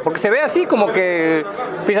 porque se ve así como que,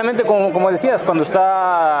 precisamente como decías, cuando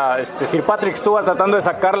está Sir Patrick Stewart tratando de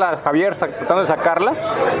sacarla, Javier tratando de sacarla,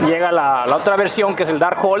 llega la otra versión que es el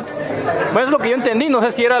Darkhold. Bueno, es lo que yo entendí, no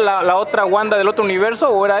sé si era la otra Wanda del otro universo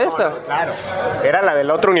o era esta. Claro, era la del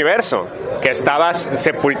otro universo, que estaba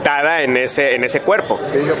sepultada en ese cuerpo.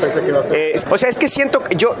 Yo pensé que iba a ser. O sea, es que siento,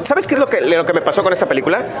 ¿sabes qué es lo que me pasó con esta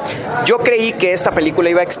película? Yo creí que esta película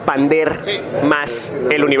iba a expander más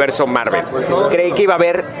el universo Marvel. Creí que iba a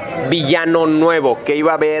haber villano nuevo, que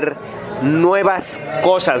iba a haber nuevas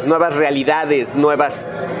cosas, nuevas realidades,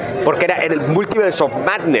 porque era el Multiverse of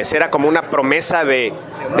Madness, era como una promesa de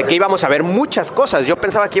que íbamos a ver muchas cosas. Yo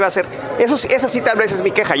pensaba que iba a ser, esa sí tal vez es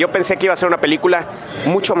mi queja, yo pensé que iba a ser una película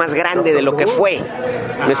mucho más grande de lo que fue.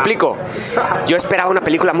 ¿Me explico? Yo esperaba una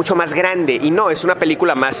película mucho más grande y no, es una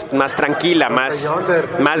película más tranquila, más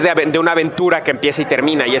de una aventura que empieza y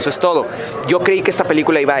termina, y eso es todo. Yo creí que esta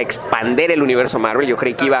película iba a expander el universo Marvel, yo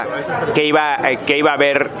creí que iba a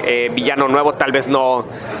haber villano nuevo, tal vez no.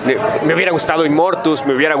 Me hubiera gustado Immortus,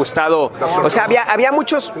 me hubiera gustado, o sea, había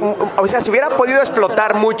muchos, o sea, se hubiera podido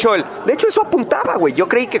explotar mucho de hecho eso apuntaba, güey. Yo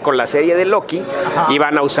creí que con la serie de Loki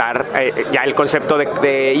iban a usar ya el concepto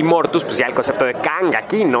de Immortus, pues ya el concepto de Kang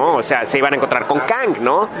aquí, ¿no? O sea, se iban a encontrar con Kang,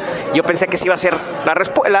 ¿no? Yo pensé que se iba a ser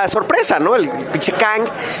la sorpresa, ¿no? El pinche Kang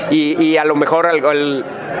y a lo mejor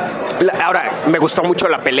ahora, me gustó mucho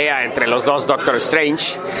la pelea entre los dos Doctor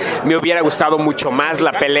Strange. Me hubiera gustado mucho más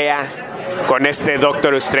la pelea con este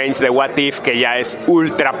Doctor Strange de What If, que ya es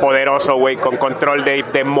ultra poderoso, güey, con control de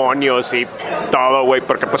demonios y todo, güey,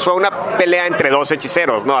 porque pues fue una pelea entre dos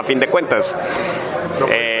hechiceros, ¿no? A fin de cuentas.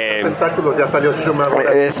 Tentáculos ya salió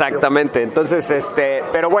exactamente, entonces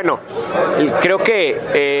pero bueno, creo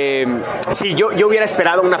que sí, yo hubiera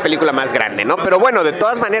esperado una película más grande, ¿no? Pero bueno, de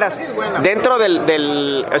todas maneras, dentro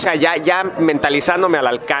del o sea, ya mentalizándome al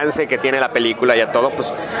alcance que tiene la película y a todo,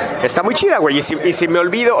 pues está muy chida, güey. Y si me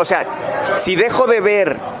olvido, o sea, si dejo de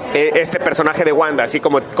ver este personaje de Wanda, así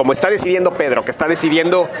como está decidiendo Pedro, que está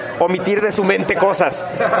decidiendo omitir de su mente cosas,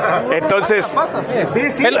 entonces sí,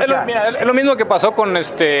 mira, es lo mismo que pasó con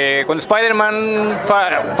Spider-Man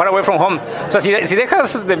Far Away From Home. O sea, si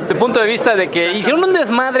dejas de punto de vista de que hicieron un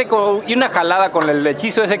desmadre y una jalada con el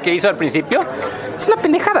hechizo ese que hizo al principio, es una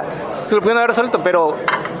pendejada. Se lo pudieron haber resuelto, pero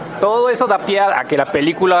todo eso da pie a que la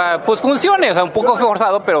película pues funcione, o sea, un poco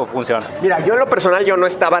forzado, pero funciona. Mira, yo en lo personal yo no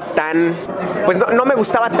estaba tan, pues no me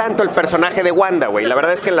gustaba tanto el personaje de Wanda, güey. La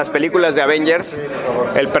verdad es que en las películas de Avengers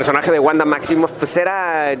el personaje de Wanda Maximoff pues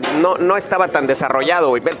no estaba tan desarrollado,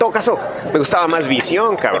 güey. En todo caso, me gustaba más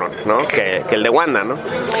Visión, cabrón, ¿no? Que el de Wanda, ¿no?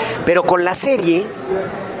 Pero con la serie,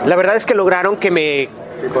 la verdad es que lograron que me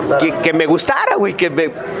gustara, güey,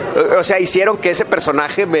 o sea, hicieron que ese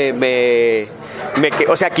personaje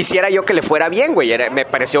o sea, quisiera yo que le fuera bien, güey. Me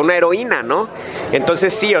pareció una heroína, ¿no?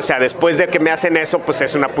 Entonces sí, o sea, después de que me hacen eso, pues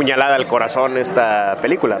es una puñalada al corazón esta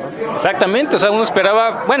película, ¿no? Exactamente, o sea, uno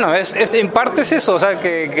esperaba, bueno, en parte es eso, o sea,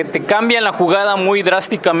 que te cambian la jugada muy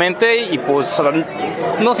drásticamente y pues o sea,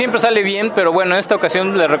 no siempre sale bien, pero bueno, en esta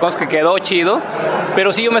ocasión le reconozco que quedó chido,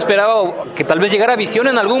 pero sí yo me esperaba que tal vez llegara Visión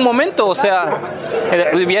en algún momento, o sea,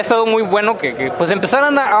 había estado muy bueno que pues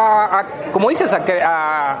empezaran a como dices, a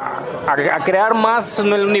crear más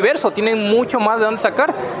en el universo, tienen mucho más de dónde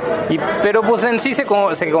sacar, pero pues en sí se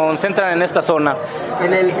concentran en esta zona.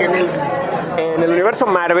 En el universo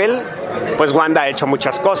Marvel, pues Wanda ha hecho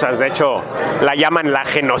muchas cosas. De hecho, la llaman la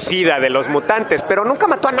genocida de los mutantes, pero nunca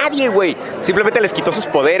mató a nadie, güey. Simplemente les quitó sus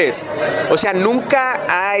poderes. O sea, nunca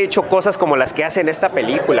ha hecho cosas como las que hace en esta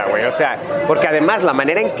película, güey. O sea, porque además la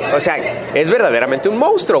manera en que, o sea, es verdaderamente un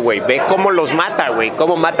monstruo, güey. Ve cómo los mata, güey.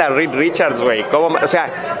 Cómo mata a Reed Richards, güey. O sea,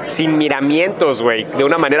 sin miramientos, güey. De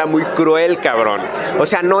una manera muy cruel, cabrón. O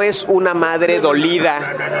sea, no es una madre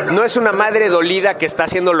dolida. No es una madre dolida que está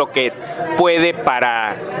haciendo lo que puede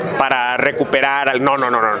para recuperar no.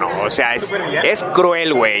 O sea, es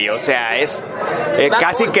cruel, güey. O sea, es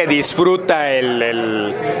casi que disfruta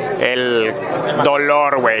el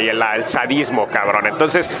dolor, güey, el sadismo, cabrón.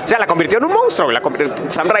 Entonces, o sea, la convirtió en un monstruo.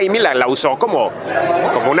 Sam Raimi la usó como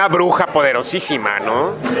una bruja poderosísima,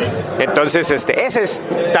 ¿no? Entonces, esa es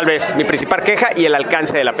tal vez mi principal queja y el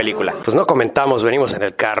alcance de la película. Pues no comentamos, venimos en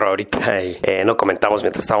el carro ahorita y no comentamos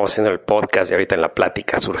mientras estábamos haciendo el podcast y ahorita en la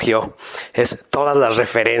plática surgió. Es todas las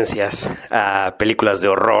referencias referencias a películas de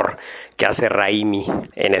horror que hace Raimi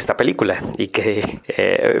en esta película. Y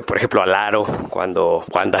que, por ejemplo, Alaro, cuando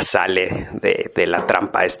Wanda sale de la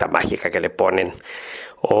trampa esta mágica que le ponen,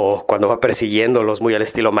 o cuando va persiguiéndolos muy al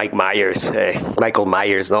estilo Michael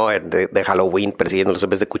Myers, ¿no? De Halloween, persiguiéndolos en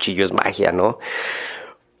vez de cuchillo es magia, ¿no?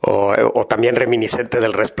 O también reminiscente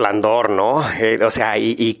del Resplandor, ¿no? O sea,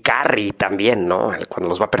 y Carrie también, ¿no? Cuando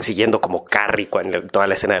los va persiguiendo como Carrie, toda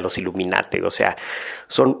la escena de los Illuminati. O sea,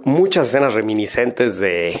 son muchas escenas reminiscentes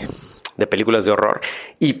de películas de horror.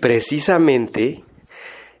 Y precisamente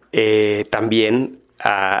también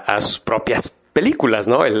a sus propias películas,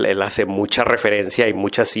 ¿no? Él hace mucha referencia y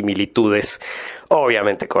muchas similitudes,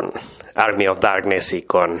 obviamente con Army of Darkness y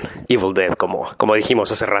con Evil Dead, como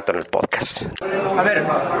dijimos hace rato en el podcast. A ver,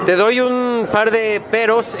 te doy un par de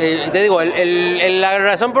peros. Te digo, la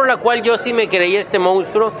razón por la cual yo sí me creí este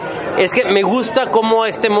monstruo es que me gusta cómo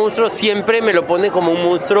este monstruo siempre me lo pone como un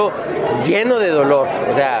monstruo lleno de dolor.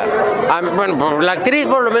 O sea, bueno, la actriz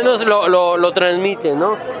por lo menos lo transmite,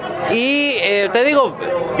 ¿no? Y te digo,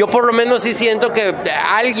 yo por lo menos sí siento que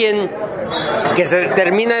alguien que se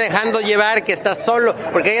termina dejando llevar, que está solo,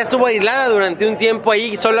 porque ella estuvo aislada durante un tiempo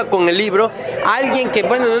ahí sola con el libro, alguien que,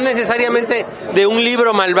 bueno, no necesariamente de un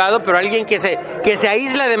libro malvado, pero alguien que se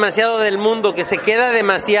aísla demasiado del mundo, que se queda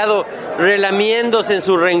demasiado relamiéndose en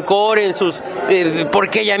su rencor, en sus ¿por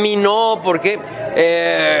qué y a mí no? ¿Por qué?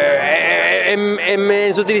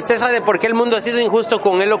 En su tristeza de por qué el mundo ha sido injusto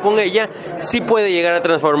con él o con ella, sí puede llegar a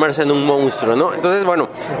transformarse en un monstruo, ¿no? Entonces, bueno,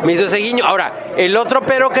 me hizo ese guiño. Ahora, el otro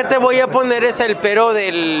pero que te voy a poner es el pero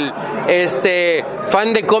del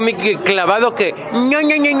fan de cómic clavado que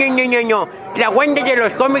no. La Wendy de los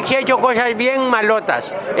cómics ha hecho cosas bien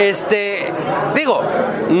malotas. Digo,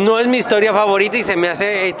 no es mi historia favorita y se me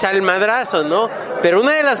hace echar el madrazo, ¿no? Pero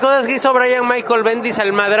una de las cosas que hizo Brian Michael Bendis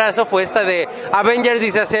al madrazo fue esta de Avengers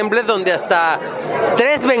Disassembled, donde hasta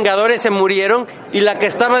 3 Vengadores se murieron y la que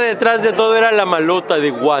estaba detrás de todo era la malota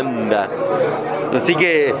de Wanda. Así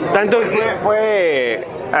que, tanto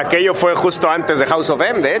aquello fue justo antes de House of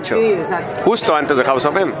M, de hecho. Sí, exacto. Justo antes de House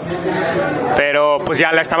of M. Pero pues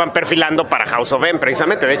ya la estaban perfilando para House of M,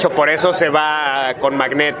 precisamente. De hecho, por eso se va con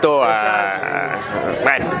Magneto a...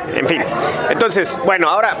 Bueno, en fin. Entonces, bueno,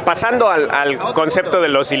 ahora pasando al concepto de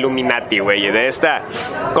los Illuminati, güey, de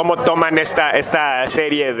cómo toman esta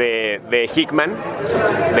serie de Hickman,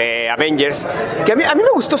 de Avengers, que a mí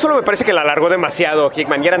me gustó, solo me parece que la alargó demasiado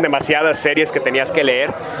Hickman, y eran demasiadas series que tenías que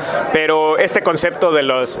leer, pero este concepto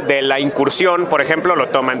de la incursión, por ejemplo, lo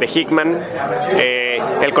toman de Hickman,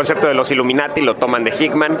 el concepto de los Illuminati lo toman de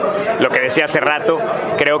Hickman, lo que decía hace rato,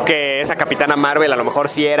 creo que esa Capitana Marvel a lo mejor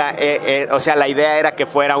sí era, o sea, la idea era que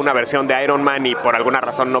fuera una versión de Iron Man y por alguna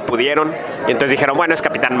razón no pudieron, y entonces dijeron, bueno, es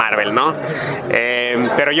Capitán Marvel, ¿no?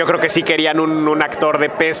 Pero yo creo que sí querían un actor de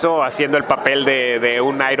peso haciendo el papel de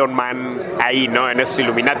un Iron Man ahí, ¿no? En esos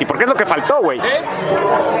Illuminati, porque es lo que faltó, güey.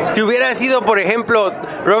 Si hubiera sido, por ejemplo,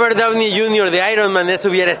 Robert Downey Jr. de Iron Man, eso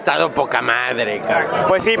hubiera estado poca madre, cabrón.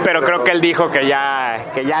 Pues sí, pero creo que él dijo que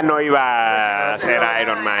ya no iba a ser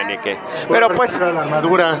Iron Man y que... Pero pues... La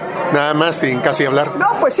armadura, nada más, sin casi hablar.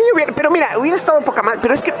 No, pues sí, pero mira, hubiera estado poca madre.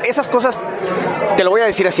 Pero es que esas cosas, te lo voy a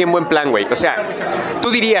decir así en buen plan, güey. O sea, tú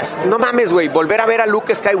dirías, no mames, güey, volver a ver a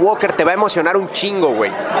Luke Skywalker te va a emocionar un chingo,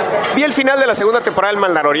 güey. Vi el final de la segunda temporada del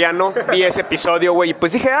Mandaloriano, vi ese episodio, güey, y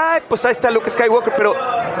pues dije, ay, pues ahí está Luke Skywalker, pero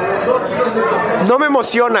no me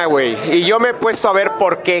emociona, güey. Y yo me he puesto a ver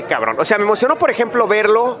por qué, cabrón. O sea, me emocionó, por ejemplo,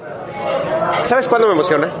 verlo. ¿Sabes cuándo me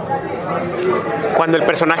emociona? Cuando el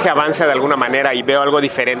personaje avanza de alguna manera y veo algo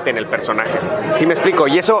diferente en el personaje. ¿Sí me explico?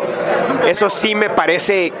 Y eso sí me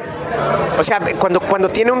parece... O sea, cuando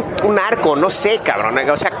tiene un arco, no sé, cabrón.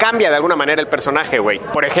 O sea, cambia de alguna manera el personaje, güey.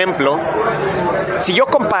 Por ejemplo, si yo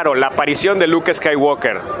comparo la aparición de Luke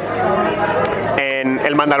Skywalker en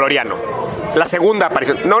El Mandaloriano, la segunda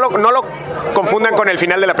aparición, no lo confundan con el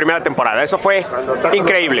final de la primera temporada. Eso fue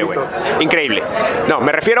increíble, güey. Increíble. No,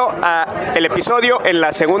 me refiero a el episodio en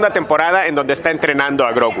la segunda temporada en donde está entrenando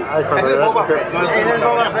a Grogu. Es el Boba Fett. Es el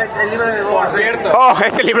Boba Fett, el libro de Boba Fett. Oh,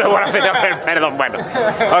 es el libro de Boba Fett. Perdón, bueno.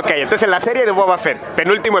 Ok, entonces en la serie de Boba Fett,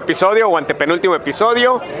 penúltimo episodio o antepenúltimo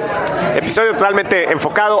episodio totalmente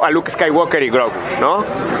enfocado a Luke Skywalker y Grogu, ¿no?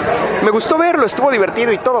 Me gustó verlo, estuvo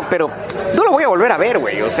divertido y todo, pero no lo voy a volver a ver,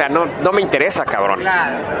 güey. O sea, no me interesa, cabrón.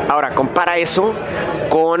 Claro. Ahora, compara eso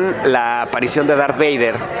con la aparición de Darth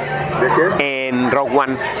Vader en Rogue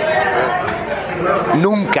One.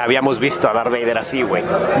 Nunca habíamos visto a Darth Vader así, güey.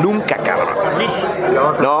 Nunca, cabrón.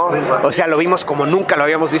 No, o sea, lo vimos como nunca lo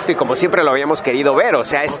habíamos visto y como siempre lo habíamos querido ver. O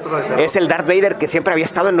sea, es el Darth Vader que siempre había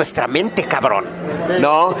estado en nuestra mente, cabrón.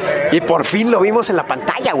 ¿No? Y por fin lo vimos en la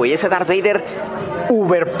pantalla, güey. Ese Darth Vader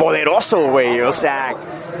uber poderoso, güey. O sea,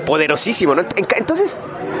 poderosísimo, ¿no? Entonces,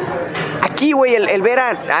 aquí, güey, el ver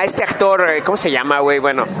a este actor, ¿cómo se llama, güey?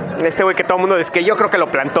 Bueno, este güey que todo el mundo dice que yo creo que lo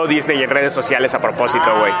plantó Disney en redes sociales a propósito,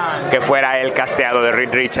 güey. Que fuera él casteado de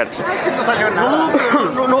Reed Richards.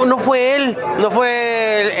 No fue él. No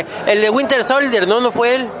fue el de Winter Soldier, ¿no? No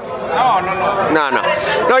fue él.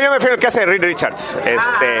 No, yo me refiero al que hace Reed Richards.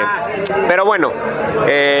 Pero bueno,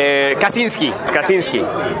 Kaczynski.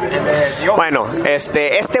 Bueno,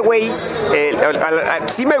 este güey,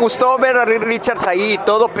 sí me gustó ver a Reed Richards ahí y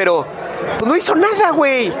todo, pero pues no hizo nada,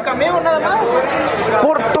 güey. Un cameo nada más.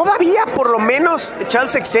 Todavía, por lo menos,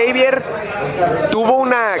 Charles Xavier tuvo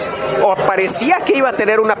o parecía que iba a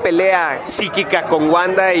tener una pelea psíquica con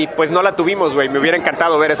Wanda y pues no la tuvimos, güey. Me hubiera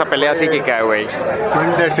encantado ver esa pelea psíquica, güey.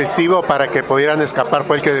 Decisivo para que pudieran escapar,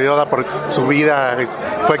 fue el que dio por su vida,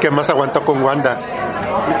 fue el que más aguantó con Wanda.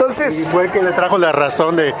 Entonces, y fue el que le trajo la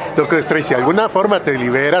razón de Doctor Strange. Si de alguna forma te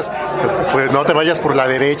liberas, pues no te vayas por la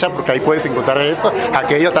derecha, porque ahí puedes encontrar esto,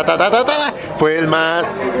 aquello, fue el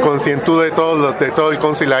más concientudo de todo el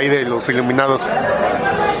concilio ahí de los Iluminados.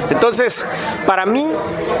 Entonces, para mí,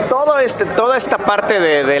 toda esta parte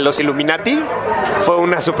de los Illuminati fue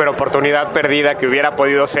una super oportunidad perdida que hubiera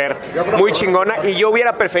podido ser muy chingona, y yo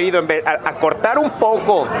hubiera preferido acortar un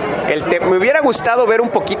poco el tema. Me hubiera gustado ver un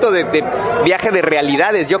poquito de viaje de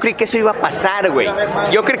realidades. Yo creí que eso iba a pasar, güey.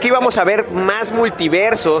 Yo creí que íbamos a ver más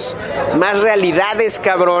multiversos, más realidades,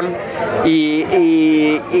 cabrón,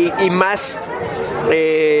 y más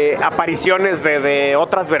apariciones de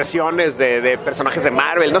otras versiones de personajes de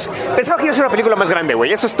Marvel. No sé, pensaba que iba a ser una película más grande,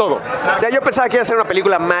 güey. Eso es todo. O sea, yo pensaba que iba a ser una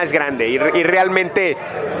película más grande y realmente,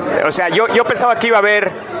 o sea, yo pensaba que iba a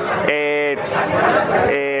haber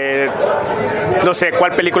no sé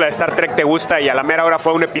cuál película de Star Trek te gusta, y a la mera hora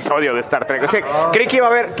fue un episodio de Star Trek. O sea, creí que iba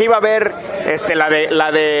a haber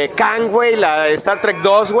la de Kang, güey, la de Star Trek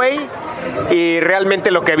 2, güey. Y realmente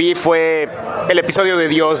lo que vi fue el episodio de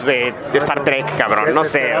Dios de Star Trek, cabrón. No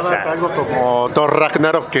sé, o sea, algo como Thor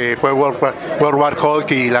Ragnarok, que fue World War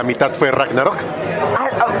Hulk y la mitad fue Ragnarok.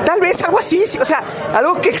 Tal vez algo así, sí, o sea,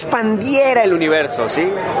 algo que expandiera el universo, ¿sí?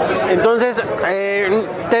 Entonces,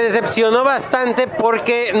 te decepcionó bastante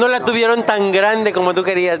porque no la tuvieron tan grande como tú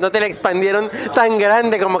querías, no te la expandieron tan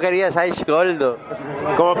grande como querías, Ash Goldo.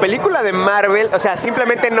 Como película de Marvel, o sea,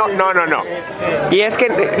 simplemente no. Y es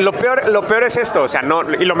que lo peor es esto, o sea, no,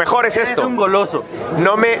 y lo mejor es esto. Es un goloso.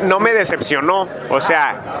 No me decepcionó, o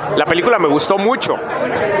sea, la película me gustó mucho.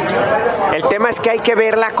 El tema es que hay que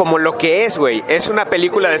verla como lo que es, güey. Es una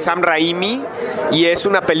película de Sam Raimi y es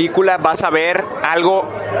una película, vas a ver algo,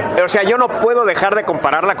 o sea, yo no puedo dejar de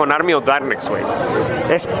compararla con Army of Darkness, güey.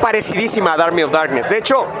 Es parecidísima a Army of Darkness. De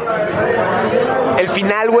hecho, el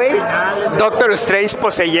final, güey, Doctor Strange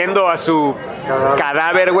poseyendo a su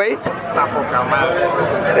cadáver, güey,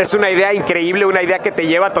 es una idea increíble, una idea que te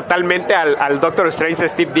lleva totalmente al Doctor Strange de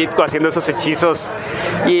Steve Ditko haciendo esos hechizos,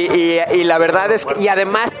 y la verdad es que, y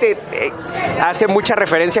además te hace mucha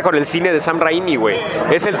referencia con el cine de Sam Raimi, güey.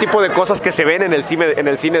 Es el tipo de cosas que se ven en el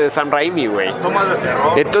cine de Sam Raimi, güey.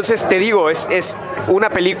 Entonces te digo, es una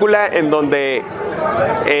película en donde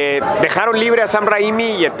dejaron libre a Sam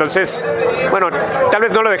Raimi, y entonces, bueno, tal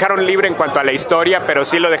vez no lo dejaron libre en cuanto a la historia, pero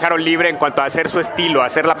sí lo dejaron libre en cuanto a hacer su estilo, a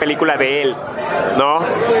hacer la película de él, ¿no?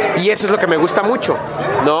 Y eso es lo que me gusta mucho,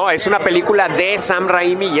 ¿no? Es una película de Sam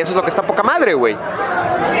Raimi y eso es lo que está poca madre, güey.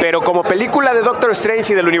 Pero como película de Doctor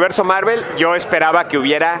Strange y del universo Marvel, yo esperaba que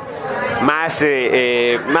hubiera más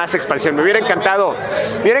expansión. Me hubiera encantado,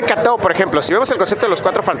 por ejemplo, si vemos el concepto de los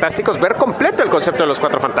Cuatro Fantásticos, ver completo el concepto de los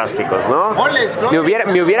Cuatro Fantásticos, ¿no? Me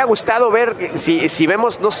hubiera gustado ver, si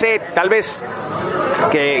vemos, no sé, tal vez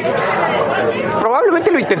que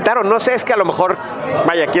probablemente lo intentaron, no sé, es que a lo mejor,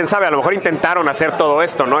 vaya, quién sabe, a lo mejor intentaron hacer todo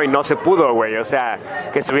esto, ¿no? Y no se pudo, güey, o sea,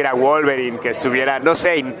 que estuviera Wolverine, que estuviera, no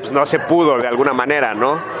sé, y pues no se pudo de alguna manera,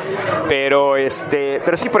 ¿no? Pero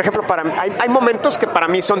sí, por ejemplo, hay momentos que para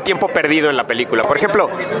mí son tiempo perdido en la película. Por ejemplo,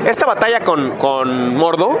 esta batalla con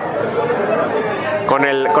Mordo, con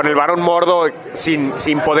el varón Mordo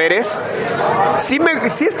sin poderes, sí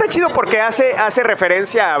está chido porque hace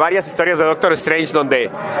referencia a varias historias de Doctor Strange, donde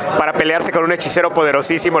para pelearse con un hechicero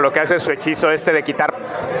poderosísimo lo que hace es su hechizo de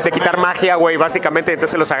quitar magia, güey, básicamente,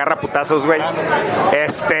 entonces los agarra a putazos, güey.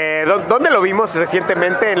 ¿Dónde lo vimos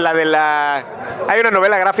recientemente? En hay una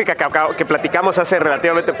novela gráfica que platicamos hace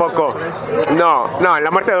relativamente poco. No, en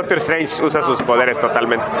La muerte de Doctor Strange usa sus poderes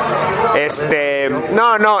totalmente. Es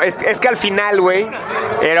que al final, güey,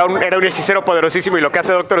 era un hechicero poderosísimo, y lo que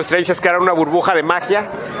hace Doctor Strange es crear una burbuja de magia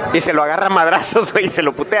y se lo agarra a madrazos, güey, y se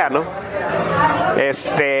lo putea, ¿no?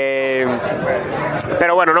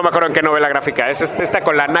 Pero bueno, no me acuerdo en qué novela gráfica. Es esta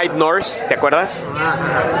con la Night Nurse, ¿te acuerdas?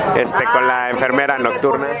 Con la enfermera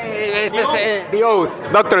nocturna. The Oath,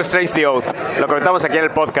 Doctor Strange The Oath. Lo comentamos aquí en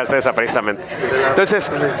el podcast esa precisamente.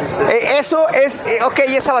 Entonces, eso es,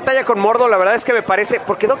 esa batalla con Mordo, la verdad es que me parece,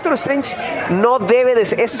 porque Doctor Strange no debe de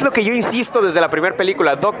ser, eso es lo que yo insisto desde la primera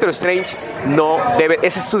película, Doctor Strange no debe,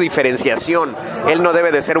 esa es su diferenciación, él no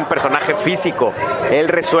debe de ser un personaje físico, él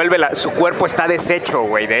resuelve, su cuerpo está deshecho,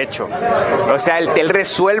 güey, de hecho, o sea, él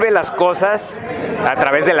resuelve las cosas a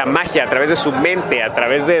través de la magia, a través de su mente, a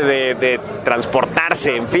través de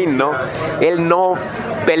transportarse, en fin, ¿no? Él no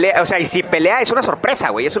pelea, o sea, y si pelea es una sorpresa,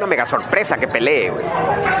 güey, es una mega sorpresa que pelee, güey.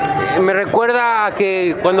 Me recuerda a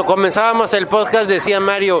que cuando comenzábamos el podcast decía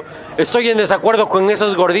Mario, estoy en desacuerdo con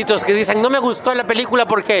esos gorditos que dicen, no me gustó la película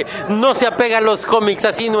porque no se apega a los cómics,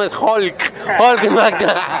 así no es Hulk no.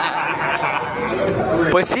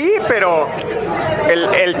 Pues sí, pero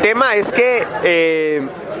el tema es que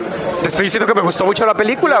te estoy diciendo que me gustó mucho la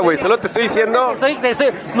película, güey. Solo te estoy diciendo...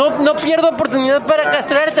 No pierdo oportunidad para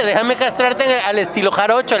castrarte. Déjame castrarte al estilo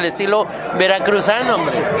jarocho, al estilo veracruzano,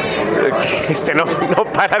 hombre. No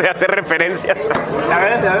para de hacer referencias.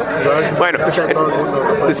 Bueno,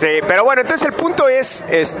 sí, pero bueno, entonces el punto es,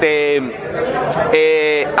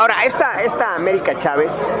 ahora, esta América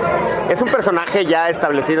Chávez es un personaje ya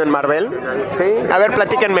establecido en Marvel, ¿sí? A ver,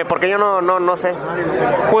 platíquenme, porque yo no sé.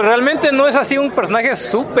 Pues realmente no es así un personaje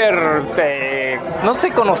súper, no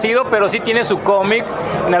sé, conocido, pero sí tiene su cómic.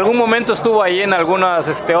 En algún momento estuvo ahí en algunos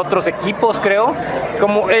otros equipos, creo.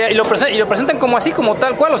 Y lo presentan como así, como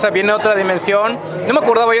tal cual, o sea, viene de otra dimensión. No me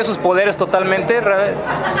acordaba yo sus poderes totalmente,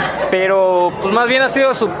 pero pues más bien ha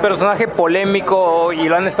sido su personaje polémico y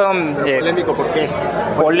lo han estado... ¿Polémico por qué?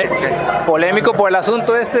 Polémico por el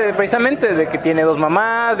asunto precisamente, de que tiene dos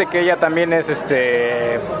mamás, de que ella también es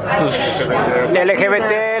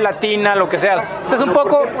LGBT, latina, lo que sea. Entonces es un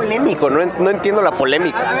poco... polémico, no entiendo la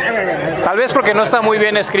polémica. Tal vez porque no está muy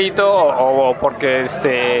bien escrito o porque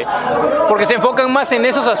se enfocan más en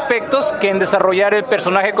esos aspectos que en desarrollar el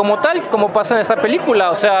personaje como tal, como pasa en esta película.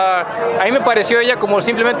 O sea, a mí me pareció ella como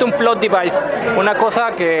simplemente un plot device, una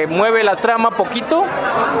cosa que mueve la trama poquito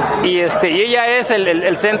y ella es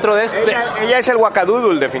el centro de esto. Ella es el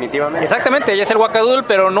Wackadoodle, definitivamente. Exactamente, ella es el Wackadoodle,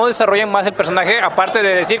 pero no desarrollan más el personaje, aparte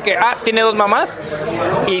de decir que tiene dos mamás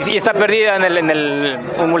y está perdida en el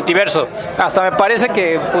multiverso. Hasta me parece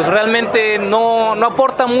que pues realmente no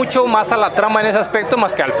aporta mucho más a la trama en ese aspecto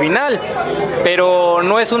más que al final, pero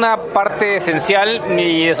no es una parte esencial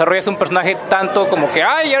ni desarrollas un personaje tanto como que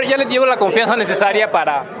ya le llevo la confianza necesaria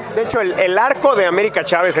para... De hecho, el arco de América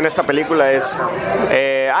Chávez en esta película es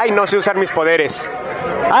no sé usar mis poderes.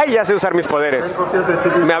 Ya sé usar mis poderes.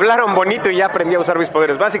 Me hablaron bonito y ya aprendí a usar mis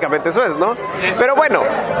poderes. Básicamente eso es, ¿no? Pero bueno.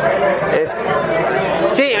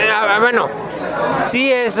 Sí, bueno.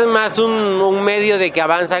 Sí es más un medio de que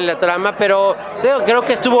avanza en la trama, pero creo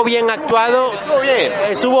que estuvo bien actuado.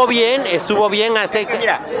 Estuvo bien.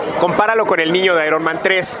 Mira, compáralo con el niño de Iron Man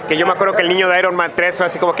 3, que yo me acuerdo que el niño de Iron Man 3 fue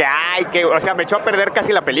así como que, o sea, me echó a perder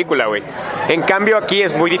casi la película, güey. En cambio aquí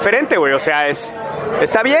es muy diferente, güey, o sea,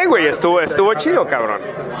 está bien, güey, estuvo chido, cabrón.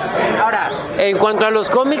 Ahora, en cuanto a los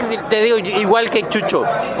cómics, te digo, igual que Chucho,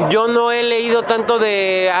 yo no he leído tanto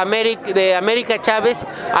de América Chávez,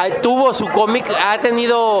 tuvo su cómic, ha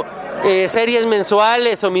tenido series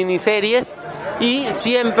mensuales o miniseries y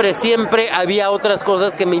siempre había otras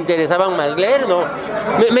cosas que me interesaban más leer, ¿no?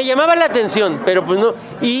 Me llamaba la atención, pero pues no.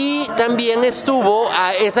 Y también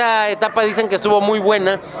a esa etapa dicen que estuvo muy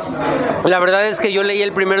buena. La verdad es que yo leí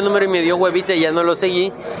el primer número y me dio huevita y ya no lo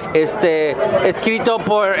seguí. Escrito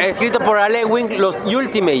por Ale Wing, los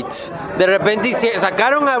Ultimates. De repente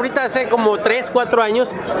sacaron ahorita hace como 3-4 años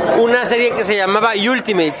una serie que se llamaba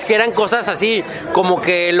Ultimates, que eran cosas así como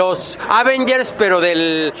que los Avengers, pero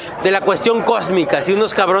de la cuestión cósmica, así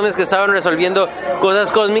unos cabrones que estaban resolviendo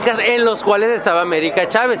cosas cósmicas, en los cuales estaba América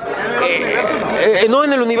Chávez. No,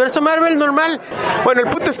 en el universo Marvel normal. Bueno, el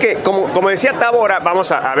punto es que, como decía Tavo, ahora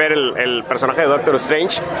vamos a ver el personaje de Doctor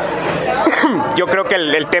Strange. Yo creo que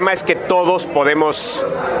el tema es que todos podemos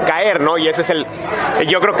caer, ¿no? Y ese es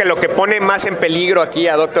yo creo que lo que pone más en peligro aquí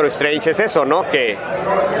a Doctor Strange es eso, ¿no? Que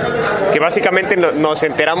básicamente nos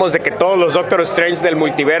enteramos de que todos los Doctor Strange del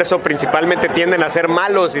multiverso principalmente tienden a ser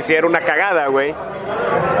malos y si era una cagada, güey.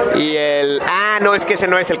 Y no, es que ese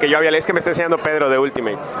no es el que yo había leído, es que me está enseñando Pedro de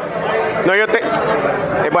Ultimate. No,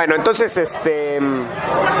 bueno, entonces,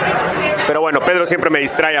 pero bueno, Pedro siempre me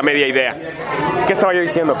distrae a media idea. ¿Qué estaba yo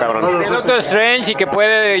diciendo, cabrón? De Doctor Strange y que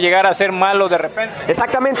puede llegar a ser malo de repente.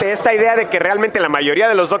 Exactamente, esta idea de que realmente la mayoría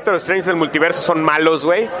de los Doctor Strange del multiverso son malos,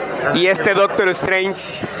 güey. Y este Doctor Strange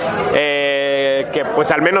que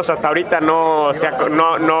pues al menos hasta ahorita no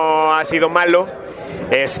ha sido malo.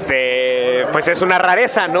 Pues es una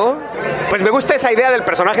rareza, ¿no? Pues me gusta esa idea del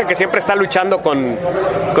personaje que siempre está luchando con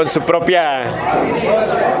su propia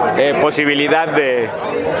posibilidad de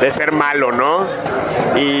ser malo, ¿no?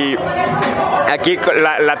 Y aquí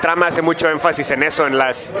la trama hace mucho énfasis en eso, en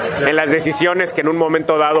las decisiones que en un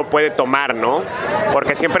momento dado puede tomar, ¿no?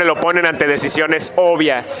 Porque siempre lo ponen ante decisiones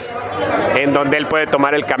obvias, en donde él puede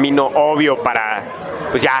tomar el camino obvio para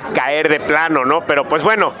pues ya caer de plano, ¿no? Pero pues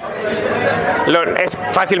bueno, es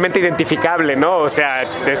fácilmente identificable, ¿no? O sea,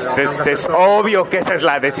 es obvio que esa es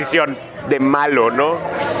la decisión de malo, ¿no?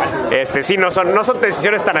 Sí, no son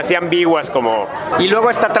decisiones tan así ambiguas como... Y luego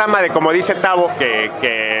esta trama de, como dice Tavo,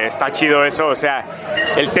 que está chido eso, o sea,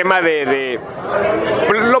 el tema de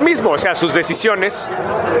lo mismo, o sea, sus decisiones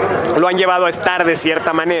lo han llevado a estar de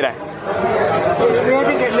cierta manera.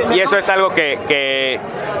 Y eso es algo que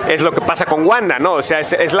es lo que pasa con Wanda, ¿no? O sea,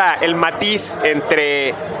 es el matiz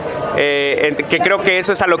entre... que creo que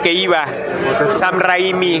eso es a lo que iba Sam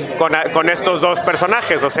Raimi con estos dos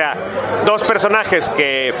personajes, o sea, dos personajes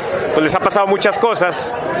que pues les ha pasado muchas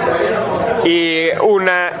cosas y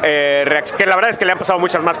una reacción, que la verdad es que le han pasado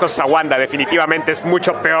muchas más cosas a Wanda, definitivamente es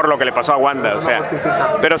mucho peor lo que le pasó a Wanda, o sea,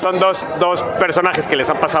 pero son dos personajes que les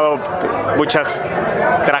han pasado muchas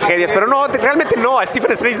tragedias, pero no, realmente no, a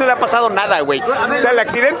Stephen Strange no le ha pasado nada, güey, o sea, el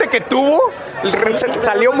accidente que tuvo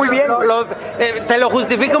salió muy bien. Te lo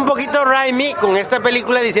justifica un poquito Raimi con esta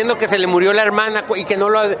película diciendo que se le murió la hermana y que no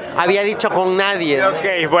lo había dicho con nadie.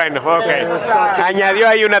 Ok, bueno, ok. Añadió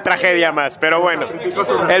ahí una tragedia más, pero bueno.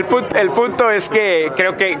 El punto es que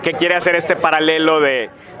creo que quiere hacer este paralelo de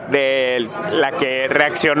la que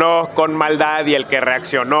reaccionó con maldad y el que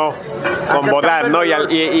reaccionó con bondad, ¿no?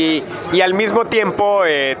 Y al mismo tiempo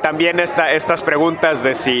también estas preguntas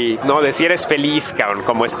de si eres feliz, cabrón,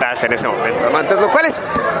 como estás en ese momento, ¿no? Entonces, lo cual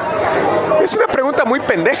es una pregunta muy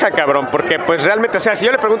pendeja, cabrón, porque pues realmente, o sea, si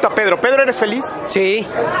yo le pregunto a Pedro, ¿eres feliz? Sí.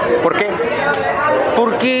 ¿Por qué?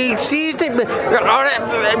 Porque sí, ahora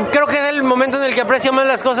creo que es el momento en el que aprecio más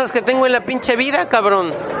las cosas que tengo en la pinche vida,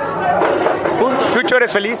 cabrón. ¿Chucho,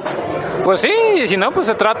 eres feliz? Pues sí, y si no, pues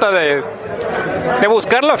se trata de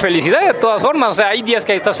buscar la felicidad de todas formas. O sea, hay días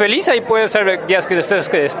que estás feliz, ahí puede ser días que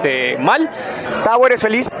estés mal. Tavo, ¿eres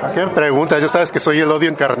feliz? ¿A qué me preguntas? Ya sabes que soy el odio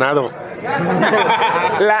encarnado.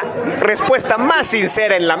 La respuesta más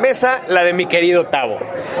sincera en la mesa, la de mi querido Tavo.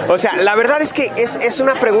 O sea, la verdad es que es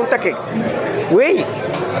una pregunta que, güey,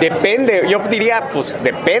 depende. Yo diría, pues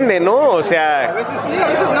depende, ¿no? O sea, A veces sí, a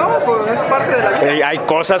veces no, pues es parte de la vida. hay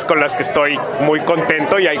cosas con las que estoy muy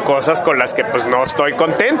contento y hay cosas con las que pues no estoy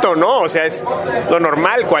contento, ¿no? O sea, es lo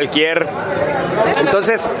normal, cualquier...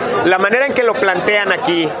 Entonces, la manera en que lo plantean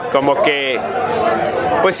aquí, como que...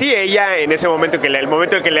 Pues sí, ella en ese momento, el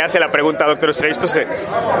momento en que le hace la pregunta a Doctor Strange, pues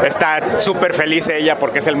está súper feliz ella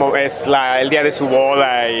porque es el día de su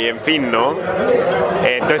boda y en fin, ¿no?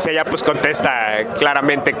 Entonces ella pues contesta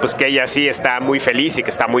claramente pues que ella sí está muy feliz y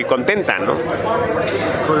que está muy contenta, ¿no?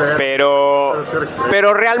 Pero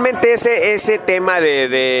realmente ese tema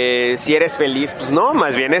de si eres feliz, pues no,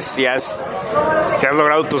 más bien es si has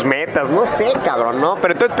logrado tus metas, no sé, cabrón, ¿no?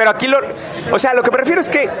 Pero aquí o sea, lo que me refiero es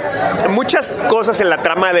que muchas cosas en la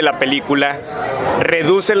trama de la película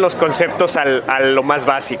reducen los conceptos a lo más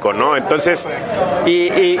básico, ¿no? Entonces,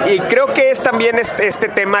 y creo que es también este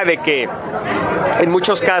tema de que en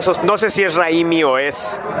muchos casos, no sé si es Raimi o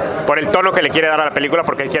es por el tono que le quiere dar a la película,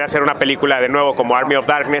 porque él quiere hacer una película de nuevo como Army of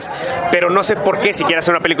Darkness, pero no sé por qué si quiere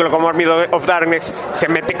hacer una película como Army of Darkness se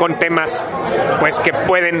mete con temas pues que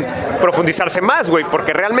pueden profundizarse más, güey,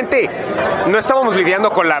 porque realmente no estábamos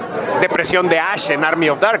lidiando con la depresión de Ash en Army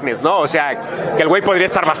of Darkness, ¿no? O sea, que el güey podría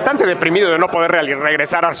estar bastante deprimido de no poder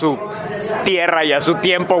regresar a su tierra y a su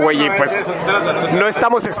tiempo, güey, y pues no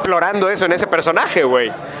estamos explorando eso en ese personaje,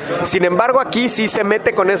 güey. Sin embargo, aquí sí se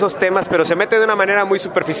mete con esos temas, pero se mete de una manera muy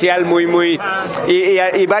superficial,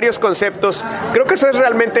 y varios conceptos. Creo que eso es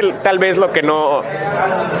realmente tal vez lo que no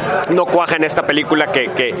cuaja en esta película,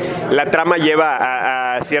 que la trama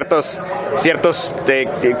lleva a ciertos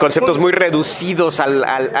conceptos muy reducidos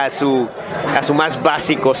a su más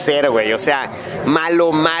básico ser, güey. O sea,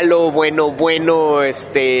 malo, bueno,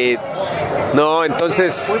 no,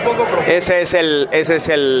 entonces ese es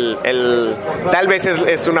el tal vez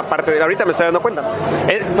es una parte de, ahorita me estoy dando cuenta.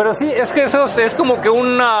 Pero sí, es que eso es como que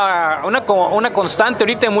una constante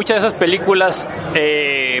ahorita en muchas de esas películas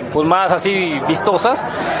pues más así vistosas,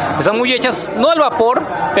 están muy hechas, no al vapor,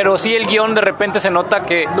 pero sí el guión de repente se nota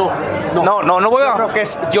que No voy a...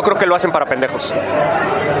 Yo creo que lo hacen para pendejos.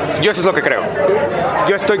 Yo eso es lo que creo.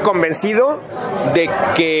 Yo estoy convencido de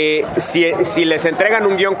que si les entregan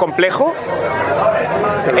un guión complejo,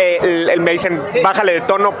 me dicen, bájale de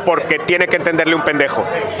tono porque tiene que entenderle un pendejo.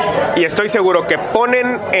 Y estoy seguro que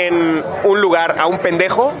ponen en un lugar a un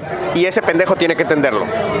pendejo y ese pendejo tiene que entenderlo.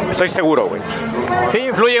 Estoy seguro, güey. Sí,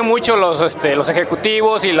 influyen mucho los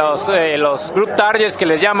ejecutivos y los group targets que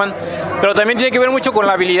les llaman, pero también tiene que ver mucho con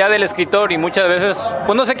la habilidad del escritor y muchas veces,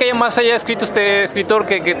 pues no sé qué más haya escrito este escritor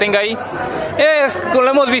que tenga ahí. Lo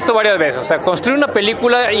hemos visto varias veces, o sea, construir una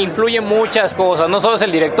película influye muchas cosas, no solo es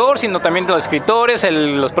el director, sino también los escritores,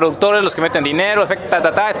 los productores, los que meten dinero,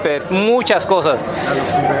 muchas cosas.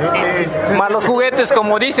 Más los juguetes,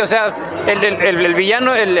 como dice, o sea, el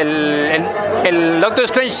villano, el Doctor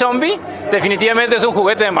Strange Zombie, definitivamente es un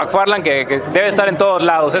juguete de McFarlane que debe estar en todos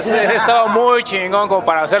lados. Ese estaba muy chingón como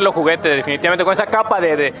para hacerlo juguete, definitivamente. Con esa capa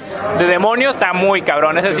de demonios está muy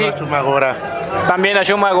cabrón. Ese sí. También a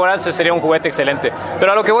Shuma Gorath sería un juguete excelente.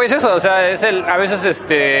 Pero a lo que voy es eso, o sea, a veces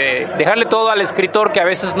dejarle todo al escritor que a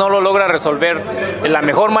veces no lo logra resolver de la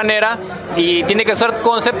mejor manera y tiene que usar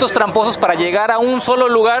conceptos tramposos para llegar a un solo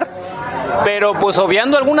lugar, pero pues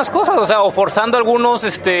obviando algunas cosas, o sea, o forzando algunos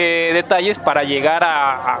detalles para llegar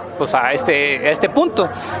a este punto.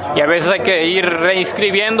 Y a veces hay que ir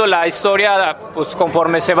reescribiendo la historia pues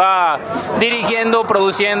conforme se va dirigiendo,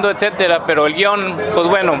 produciendo, etcétera, pero el guión, pues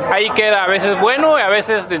bueno, ahí queda, a veces bueno y a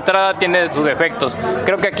veces de entrada tiene sus defectos.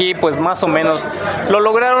 Creo que aquí pues más o menos lo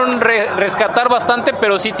lograron rescatar bastante,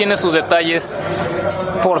 pero sí tiene sus detalles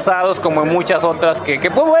forzados como en muchas otras que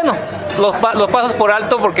pues bueno, los pasas por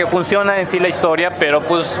alto porque funciona en sí la historia, pero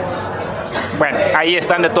pues bueno, ahí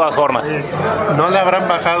están de todas formas. No le habrán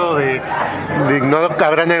bajado no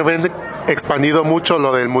habrán expandido mucho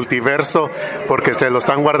lo del multiverso porque se lo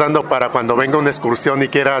están guardando para cuando venga una excursión y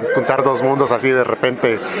quiera juntar dos mundos así de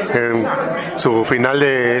repente en su final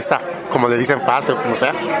de esta, como le dicen, fase o como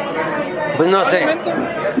sea. Pues no sé,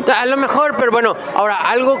 a lo mejor, pero bueno, ahora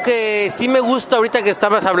algo que sí me gusta ahorita que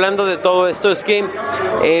estabas hablando de todo esto es que,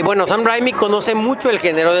 Sam Raimi conoce mucho el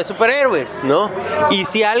género de superhéroes, ¿no? Y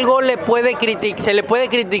si algo se le puede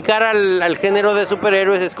criticar al género de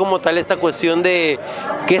superhéroes es como tal esta cuestión de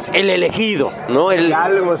que es el elegido, ¿no?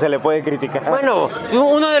 Algo se le puede criticar. Bueno,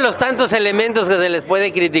 uno de los tantos elementos que se les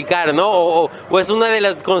puede criticar, ¿no? O es una de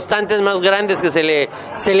las constantes más grandes que se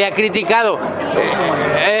le ha criticado.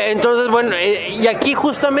 Entonces, bueno, y aquí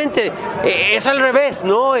justamente es al revés,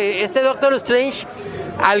 ¿no? Este Doctor Strange,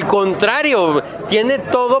 al contrario, tiene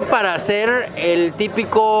todo para ser el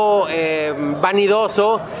típico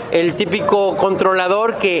vanidoso, el típico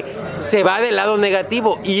controlador que se va del lado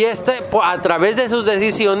negativo. Y a través de sus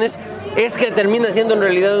decisiones, es que termina siendo en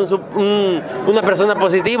realidad una persona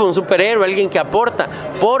positiva, un superhéroe, alguien que aporta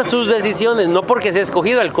por sus decisiones, no porque sea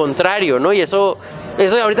escogido, al contrario, ¿no? Y eso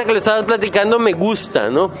ahorita que lo estabas platicando me gusta,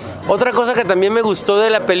 ¿no? Otra cosa que también me gustó de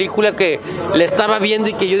la película que le estaba viendo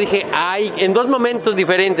y que yo dije, en dos momentos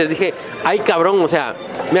diferentes, dije, ay cabrón, o sea,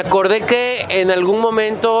 me acordé que en algún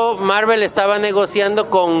momento Marvel estaba negociando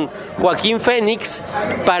con Joaquín Phoenix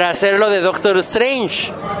para hacerlo de Doctor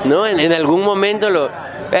Strange, ¿no? En algún momento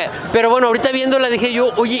pero bueno, ahorita viéndola dije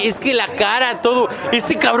yo, oye, es que la cara, todo,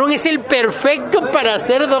 este cabrón es el perfecto para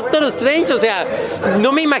ser Doctor Strange, o sea,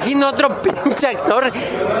 no me imagino otro pinche actor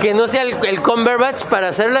que no sea el Cumberbatch para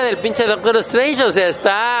hacer la del pinche Doctor Strange, o sea,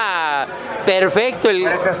 está perfecto.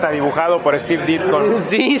 Parece hasta dibujado por Steve Ditko.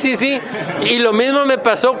 Sí, y lo mismo me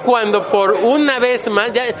pasó cuando por una vez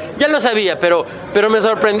más, ya lo sabía, pero me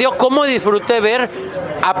sorprendió cómo disfruté ver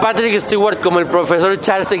a Patrick Stewart como el profesor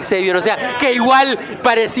Charles Xavier, o sea, que igual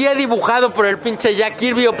parecía dibujado por el pinche Jack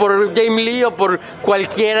Kirby o por James Lee o por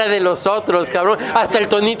cualquiera de los otros, cabrón, hasta el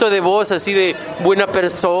tonito de voz así de buena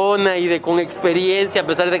persona y de con experiencia a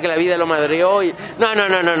pesar de que la vida lo madreó y no.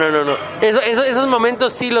 Esos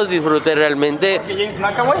momentos sí los disfruté realmente.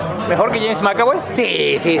 ¿Mejor que James McAvoy?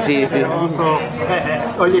 Sí. Oso.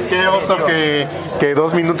 Oye, qué oso que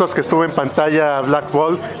 2 minutos que estuvo en pantalla Black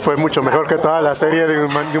Bolt fue mucho mejor que toda la serie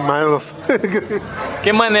de humanos.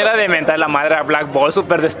 Qué manera de mentar la madre a Black Bolt,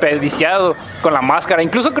 súper desperdiciado con la máscara.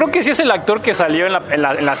 Incluso creo que sí es el actor que salió en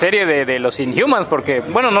la serie de los Inhumans, porque,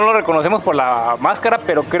 bueno, no lo reconocemos por la máscara,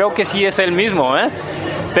 pero creo que sí es él mismo, ¿eh?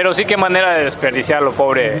 Pero sí, qué manera de desperdiciarlo,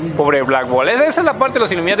 pobre Black Bolt. Esa es la parte de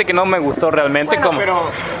los Illuminati que no me gustó realmente. Bueno,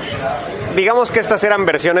 digamos que estas eran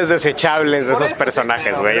versiones desechables de esos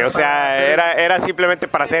personajes, güey. O sea, era simplemente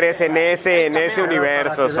para hacer en ese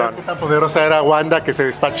universo. Qué tan poderosa era Wanda que se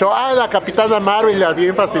despachó. La Capitana Marvel,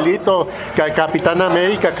 bien facilito. Capitana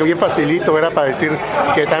América, que bien facilito. Era para decir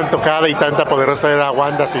qué tan tocada y tanta poderosa era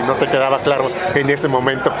Wanda, si no te quedaba claro en ese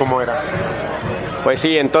momento cómo era. Pues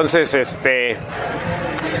sí, entonces,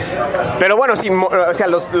 pero bueno, sí, o sea,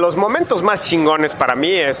 los momentos más chingones para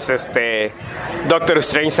mí es Doctor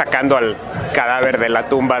Strange sacando al cadáver de la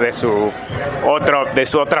tumba de su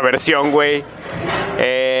otra versión, güey.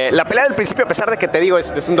 La pelea del principio, a pesar de que te digo,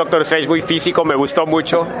 es un Doctor Strange muy físico, me gustó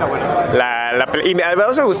mucho. Y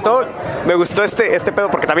además me gustó este pedo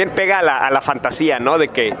porque también pega a la fantasía, ¿no? De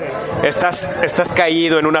que estás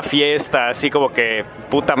caído en una fiesta, así como que,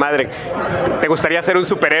 puta madre, te gustaría ser un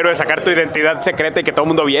superhéroe, sacar tu identidad secreta y que todo el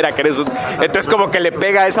mundo viera que eres un... Entonces como que le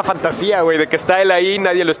pega a esa fantasía, güey, de que está él ahí,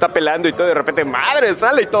 nadie lo está pelando y todo, de repente, madre,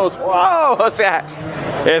 sale y todos, wow, o sea...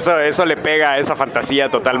 Eso le pega a esa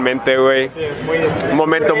fantasía totalmente, güey. Un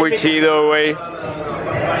momento muy chido, güey.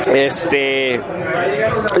 El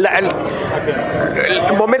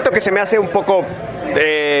momento que se me hace un poco...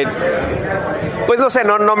 pues no sé,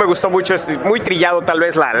 no me gustó mucho. Es muy trillado tal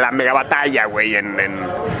vez la mega batalla, güey,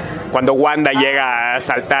 cuando Wanda llega a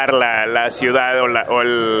asaltar la ciudad o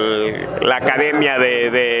la academia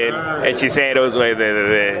de hechiceros, güey,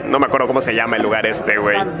 no me acuerdo cómo se llama el lugar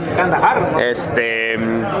güey. Kandahar, ¿no?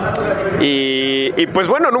 Y pues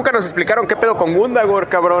bueno, nunca nos explicaron qué pedo con Wundagore,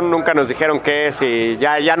 cabrón, nunca nos dijeron qué es y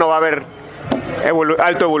ya no va a haber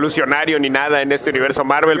alto evolucionario ni nada en este universo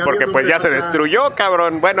Marvel porque pues ya se destruyó,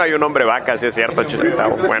 cabrón. Bueno, hay un hombre vaca, sí es cierto, Chuchita,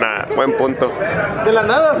 buen punto. De la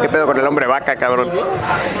nada. ¿Qué pedo con el hombre vaca, cabrón?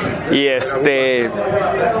 Y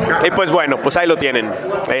pues bueno, pues ahí lo tienen.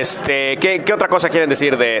 ¿Qué otra cosa quieren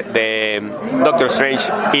decir de Doctor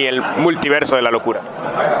Strange y el multiverso de la locura?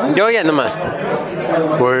 Yo ya nomás.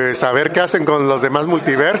 Pues a ver qué hacen con los demás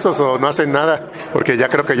multiversos o no hacen nada, porque ya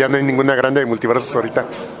creo que ya no hay ninguna grande de multiversos ahorita.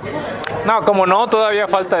 No, como no, todavía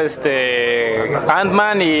falta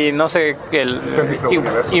Ant-Man y no sé,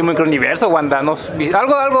 y Microuniverso, Wanda, no,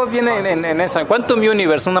 algo viene en esa, Quantum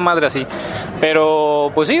Universe, una madre así.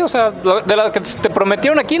 Pero, pues sí, o sea, de lo que te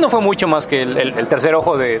prometieron aquí no fue mucho más que el tercer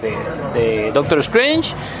ojo de Doctor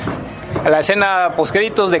Strange, la escena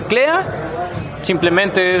postcréditos de Clea.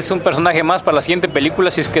 Simplemente es un personaje más para la siguiente película,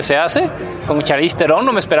 si es que se hace. Con Charlize Theron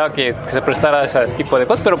no me esperaba que se prestara a ese tipo de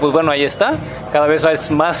cosas, pero pues bueno, ahí está. Cada vez es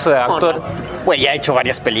más actor. Güey, ya ha hecho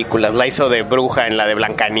varias películas. La hizo de bruja en la de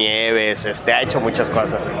Blancanieves. Ha hecho muchas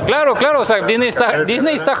cosas. Claro, o sea, Disney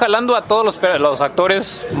está jalando a todos los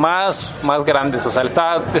actores más grandes. O sea,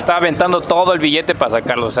 está aventando todo el billete para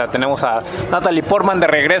sacarlo. O sea, tenemos a Natalie Portman de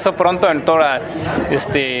regreso pronto en toda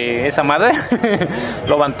esa madre.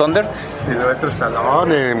 Love and Thunder. Silvestre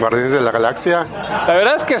Stallone en Guardianes de la Galaxia. La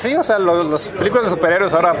verdad es que sí, o sea, los películas de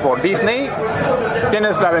superhéroes ahora por Disney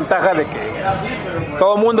tienes la ventaja de que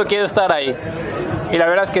todo el mundo quiere estar ahí. Y la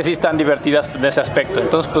verdad es que sí están divertidas en ese aspecto.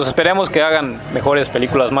 Entonces, pues esperemos que hagan mejores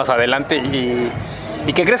películas más adelante y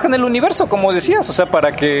que crezcan el universo, como decías, o sea,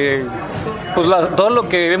 para que pues todo lo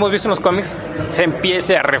que hemos visto en los cómics se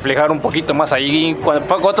empiece a reflejar un poquito más ahí.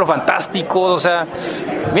 Cuatro fantásticos, o sea,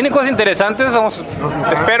 vienen cosas interesantes.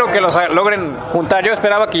 Espero que los logren juntar. Yo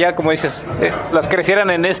esperaba que ya, como dices, las crecieran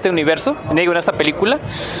en este universo, en esta película,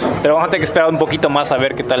 pero vamos a tener que esperar un poquito más a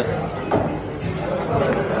ver qué tal.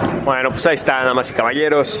 Bueno, pues ahí está, damas y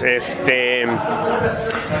caballeros.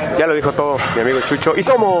 Ya lo dijo todo mi amigo Chucho. Y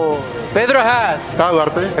somos Pedro Haas,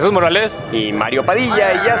 Duarte, Jesús Morales y Mario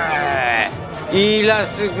Padilla. Y ya. ¿Y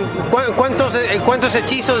cuántos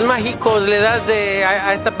hechizos mágicos le das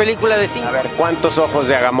a esta película de 5? A ver, ¿cuántos ojos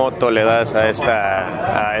de Agamotto le das a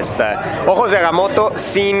esta? Ojos de Agamotto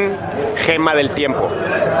sin gema del tiempo.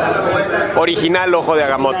 Original ojo de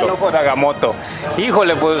Agamotto. Ojo de Agamotto.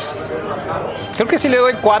 Híjole, pues creo que sí le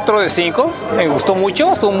doy 4 de 5. Me gustó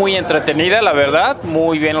mucho, estuvo muy entretenida, la verdad.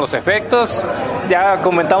 Muy bien los efectos. Ya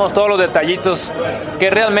comentamos todos los detallitos que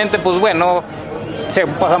realmente, pues bueno, se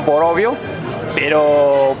pasan por obvio.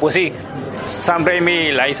 Pero pues sí, Sam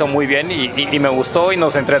Raimi la hizo muy bien y me gustó y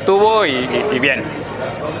nos entretuvo y bien.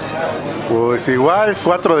 Pues igual,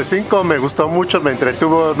 4 de 5, me gustó mucho, me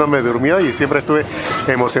entretuvo, no me durmió y siempre estuve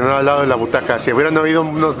emocionado al lado de la butaca. Si hubieran habido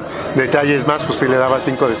unos detalles más, pues sí le daba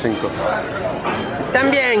 5 de 5.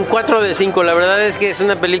 También 4 de 5, la verdad es que es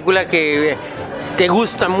una película que te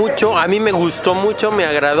gusta mucho, a mí me gustó mucho, me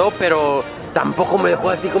agradó, pero tampoco me dejó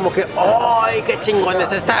así como que ¡ay, qué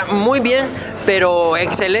chingones! Está muy bien, pero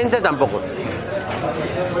excelente tampoco.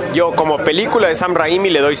 Yo como película de Sam Raimi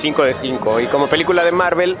le doy 5 de 5 y como película de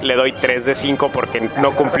Marvel le doy 3 de 5 porque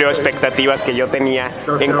no cumplió expectativas que yo tenía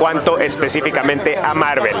en cuanto específicamente a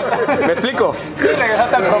Marvel. ¿Me explico?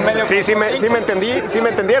 Sí me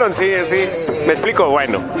entendieron, sí. ¿Me explico?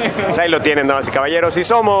 Bueno, pues ahí lo tienen, damas y caballeros, y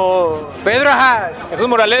somos Pedro Ajá. Jesús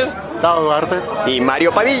Morales. Tavo Duarte. y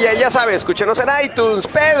Mario Padilla, ya sabes, escúchenos en iTunes.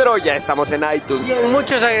 Pedro, ya estamos en iTunes. Y en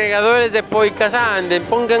muchos agregadores de podcast, anden,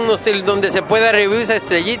 pónganos donde se pueda reviews a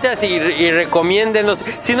estrellitas y recomiéndenos.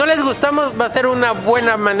 Si no les gustamos, va a ser una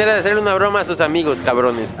buena manera de hacerle una broma a sus amigos,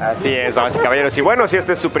 cabrones. Así es, damas y caballeros. Y bueno, si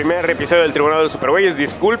este es su primer episodio del Tribunal de los Supergüeyes,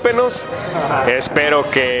 discúlpenos. Espero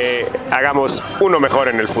que hagamos uno mejor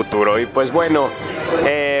en el futuro. Y pues bueno,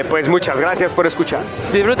 pues muchas gracias por escuchar.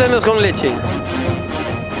 Disfrútenos con leche.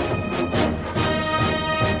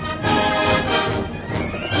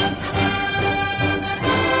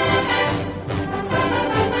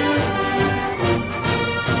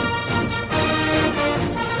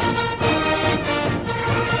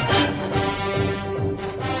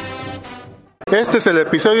 Este es el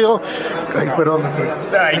episodio. Ay, perdón.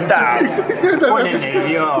 Ahí está.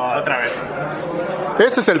 Otra vez.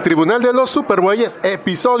 Este es el Tribunal de los Supergüeyes,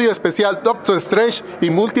 episodio especial Doctor Strange y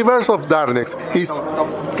Multiverse of Darkness.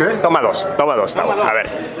 ¿Qué? Toma dos, Tavo. A ver,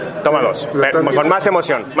 toma dos. Con más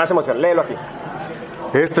emoción, léelo aquí.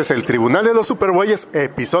 Este es el Tribunal de los Supergüeyes,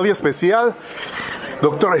 episodio especial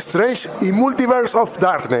Doctor Strange y Multiverse of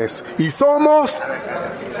Darkness. Y somos...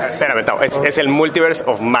 Espérame, Tavo, es el Multiverse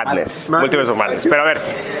of Madness. Multiverse of Madness. Pero a ver,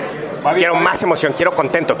 quiero más emoción, quiero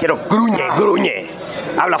contento, quiero gruñe.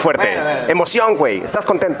 Habla fuerte. Emoción, güey. ¿Estás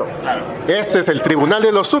contento? Este es el Tribunal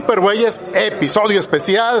de los Supergüeyes, episodio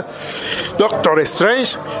especial Doctor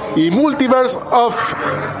Strange y Multiverse of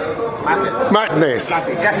Madness.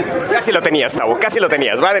 Casi lo tenías, Tavo, casi lo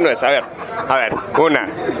tenías. Va de nuez, a ver. 1,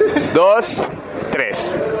 2,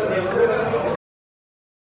 3.